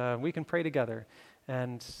and we can pray together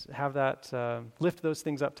and have that, lift those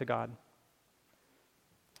things up to God.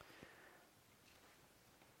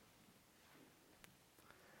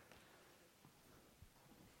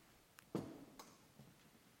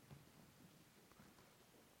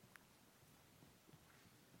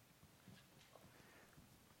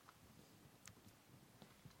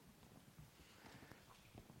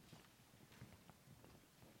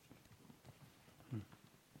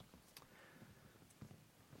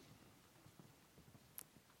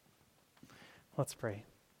 Let's pray.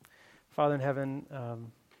 Father in heaven,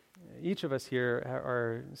 each of us here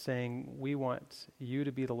are saying we want you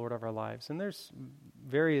to be the Lord of our lives. And there's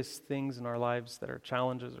various things in our lives that are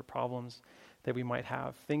challenges or problems that we might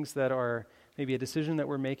have, things that are maybe a decision that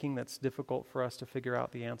we're making that's difficult for us to figure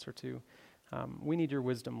out the answer to. We need your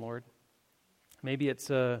wisdom, Lord. Maybe it's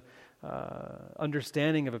a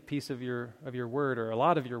understanding of a piece of your word or a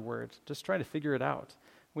lot of your word, just trying to figure it out.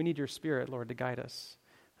 We need your Spirit, Lord, to guide us.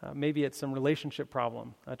 Maybe it's some relationship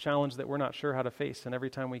problem, a challenge that we're not sure how to face, and every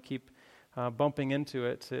time we keep bumping into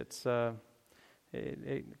it,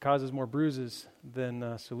 it causes more bruises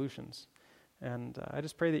than solutions. And I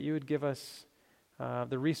just pray that you would give us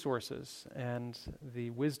the resources and the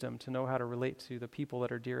wisdom to know how to relate to the people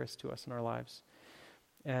that are dearest to us in our lives.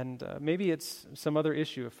 And maybe it's some other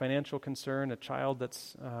issue, a financial concern, a child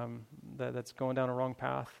that's going down a wrong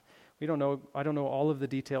path. We don't know. I don't know all of the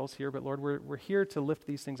details here, but Lord, we're here to lift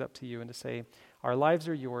these things up to you and to say, our lives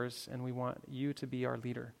are yours, and we want you to be our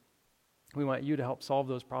leader. We want you to help solve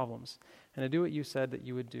those problems and to do what you said that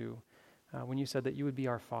you would do when you said that you would be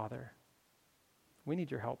our Father. We need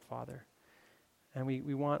your help, Father, and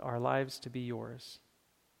we want our lives to be yours.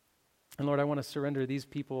 And Lord, I want to surrender these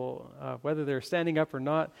people, whether they're standing up or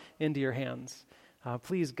not, into your hands.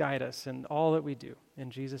 Please guide us in all that we do. In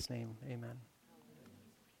Jesus' name, amen.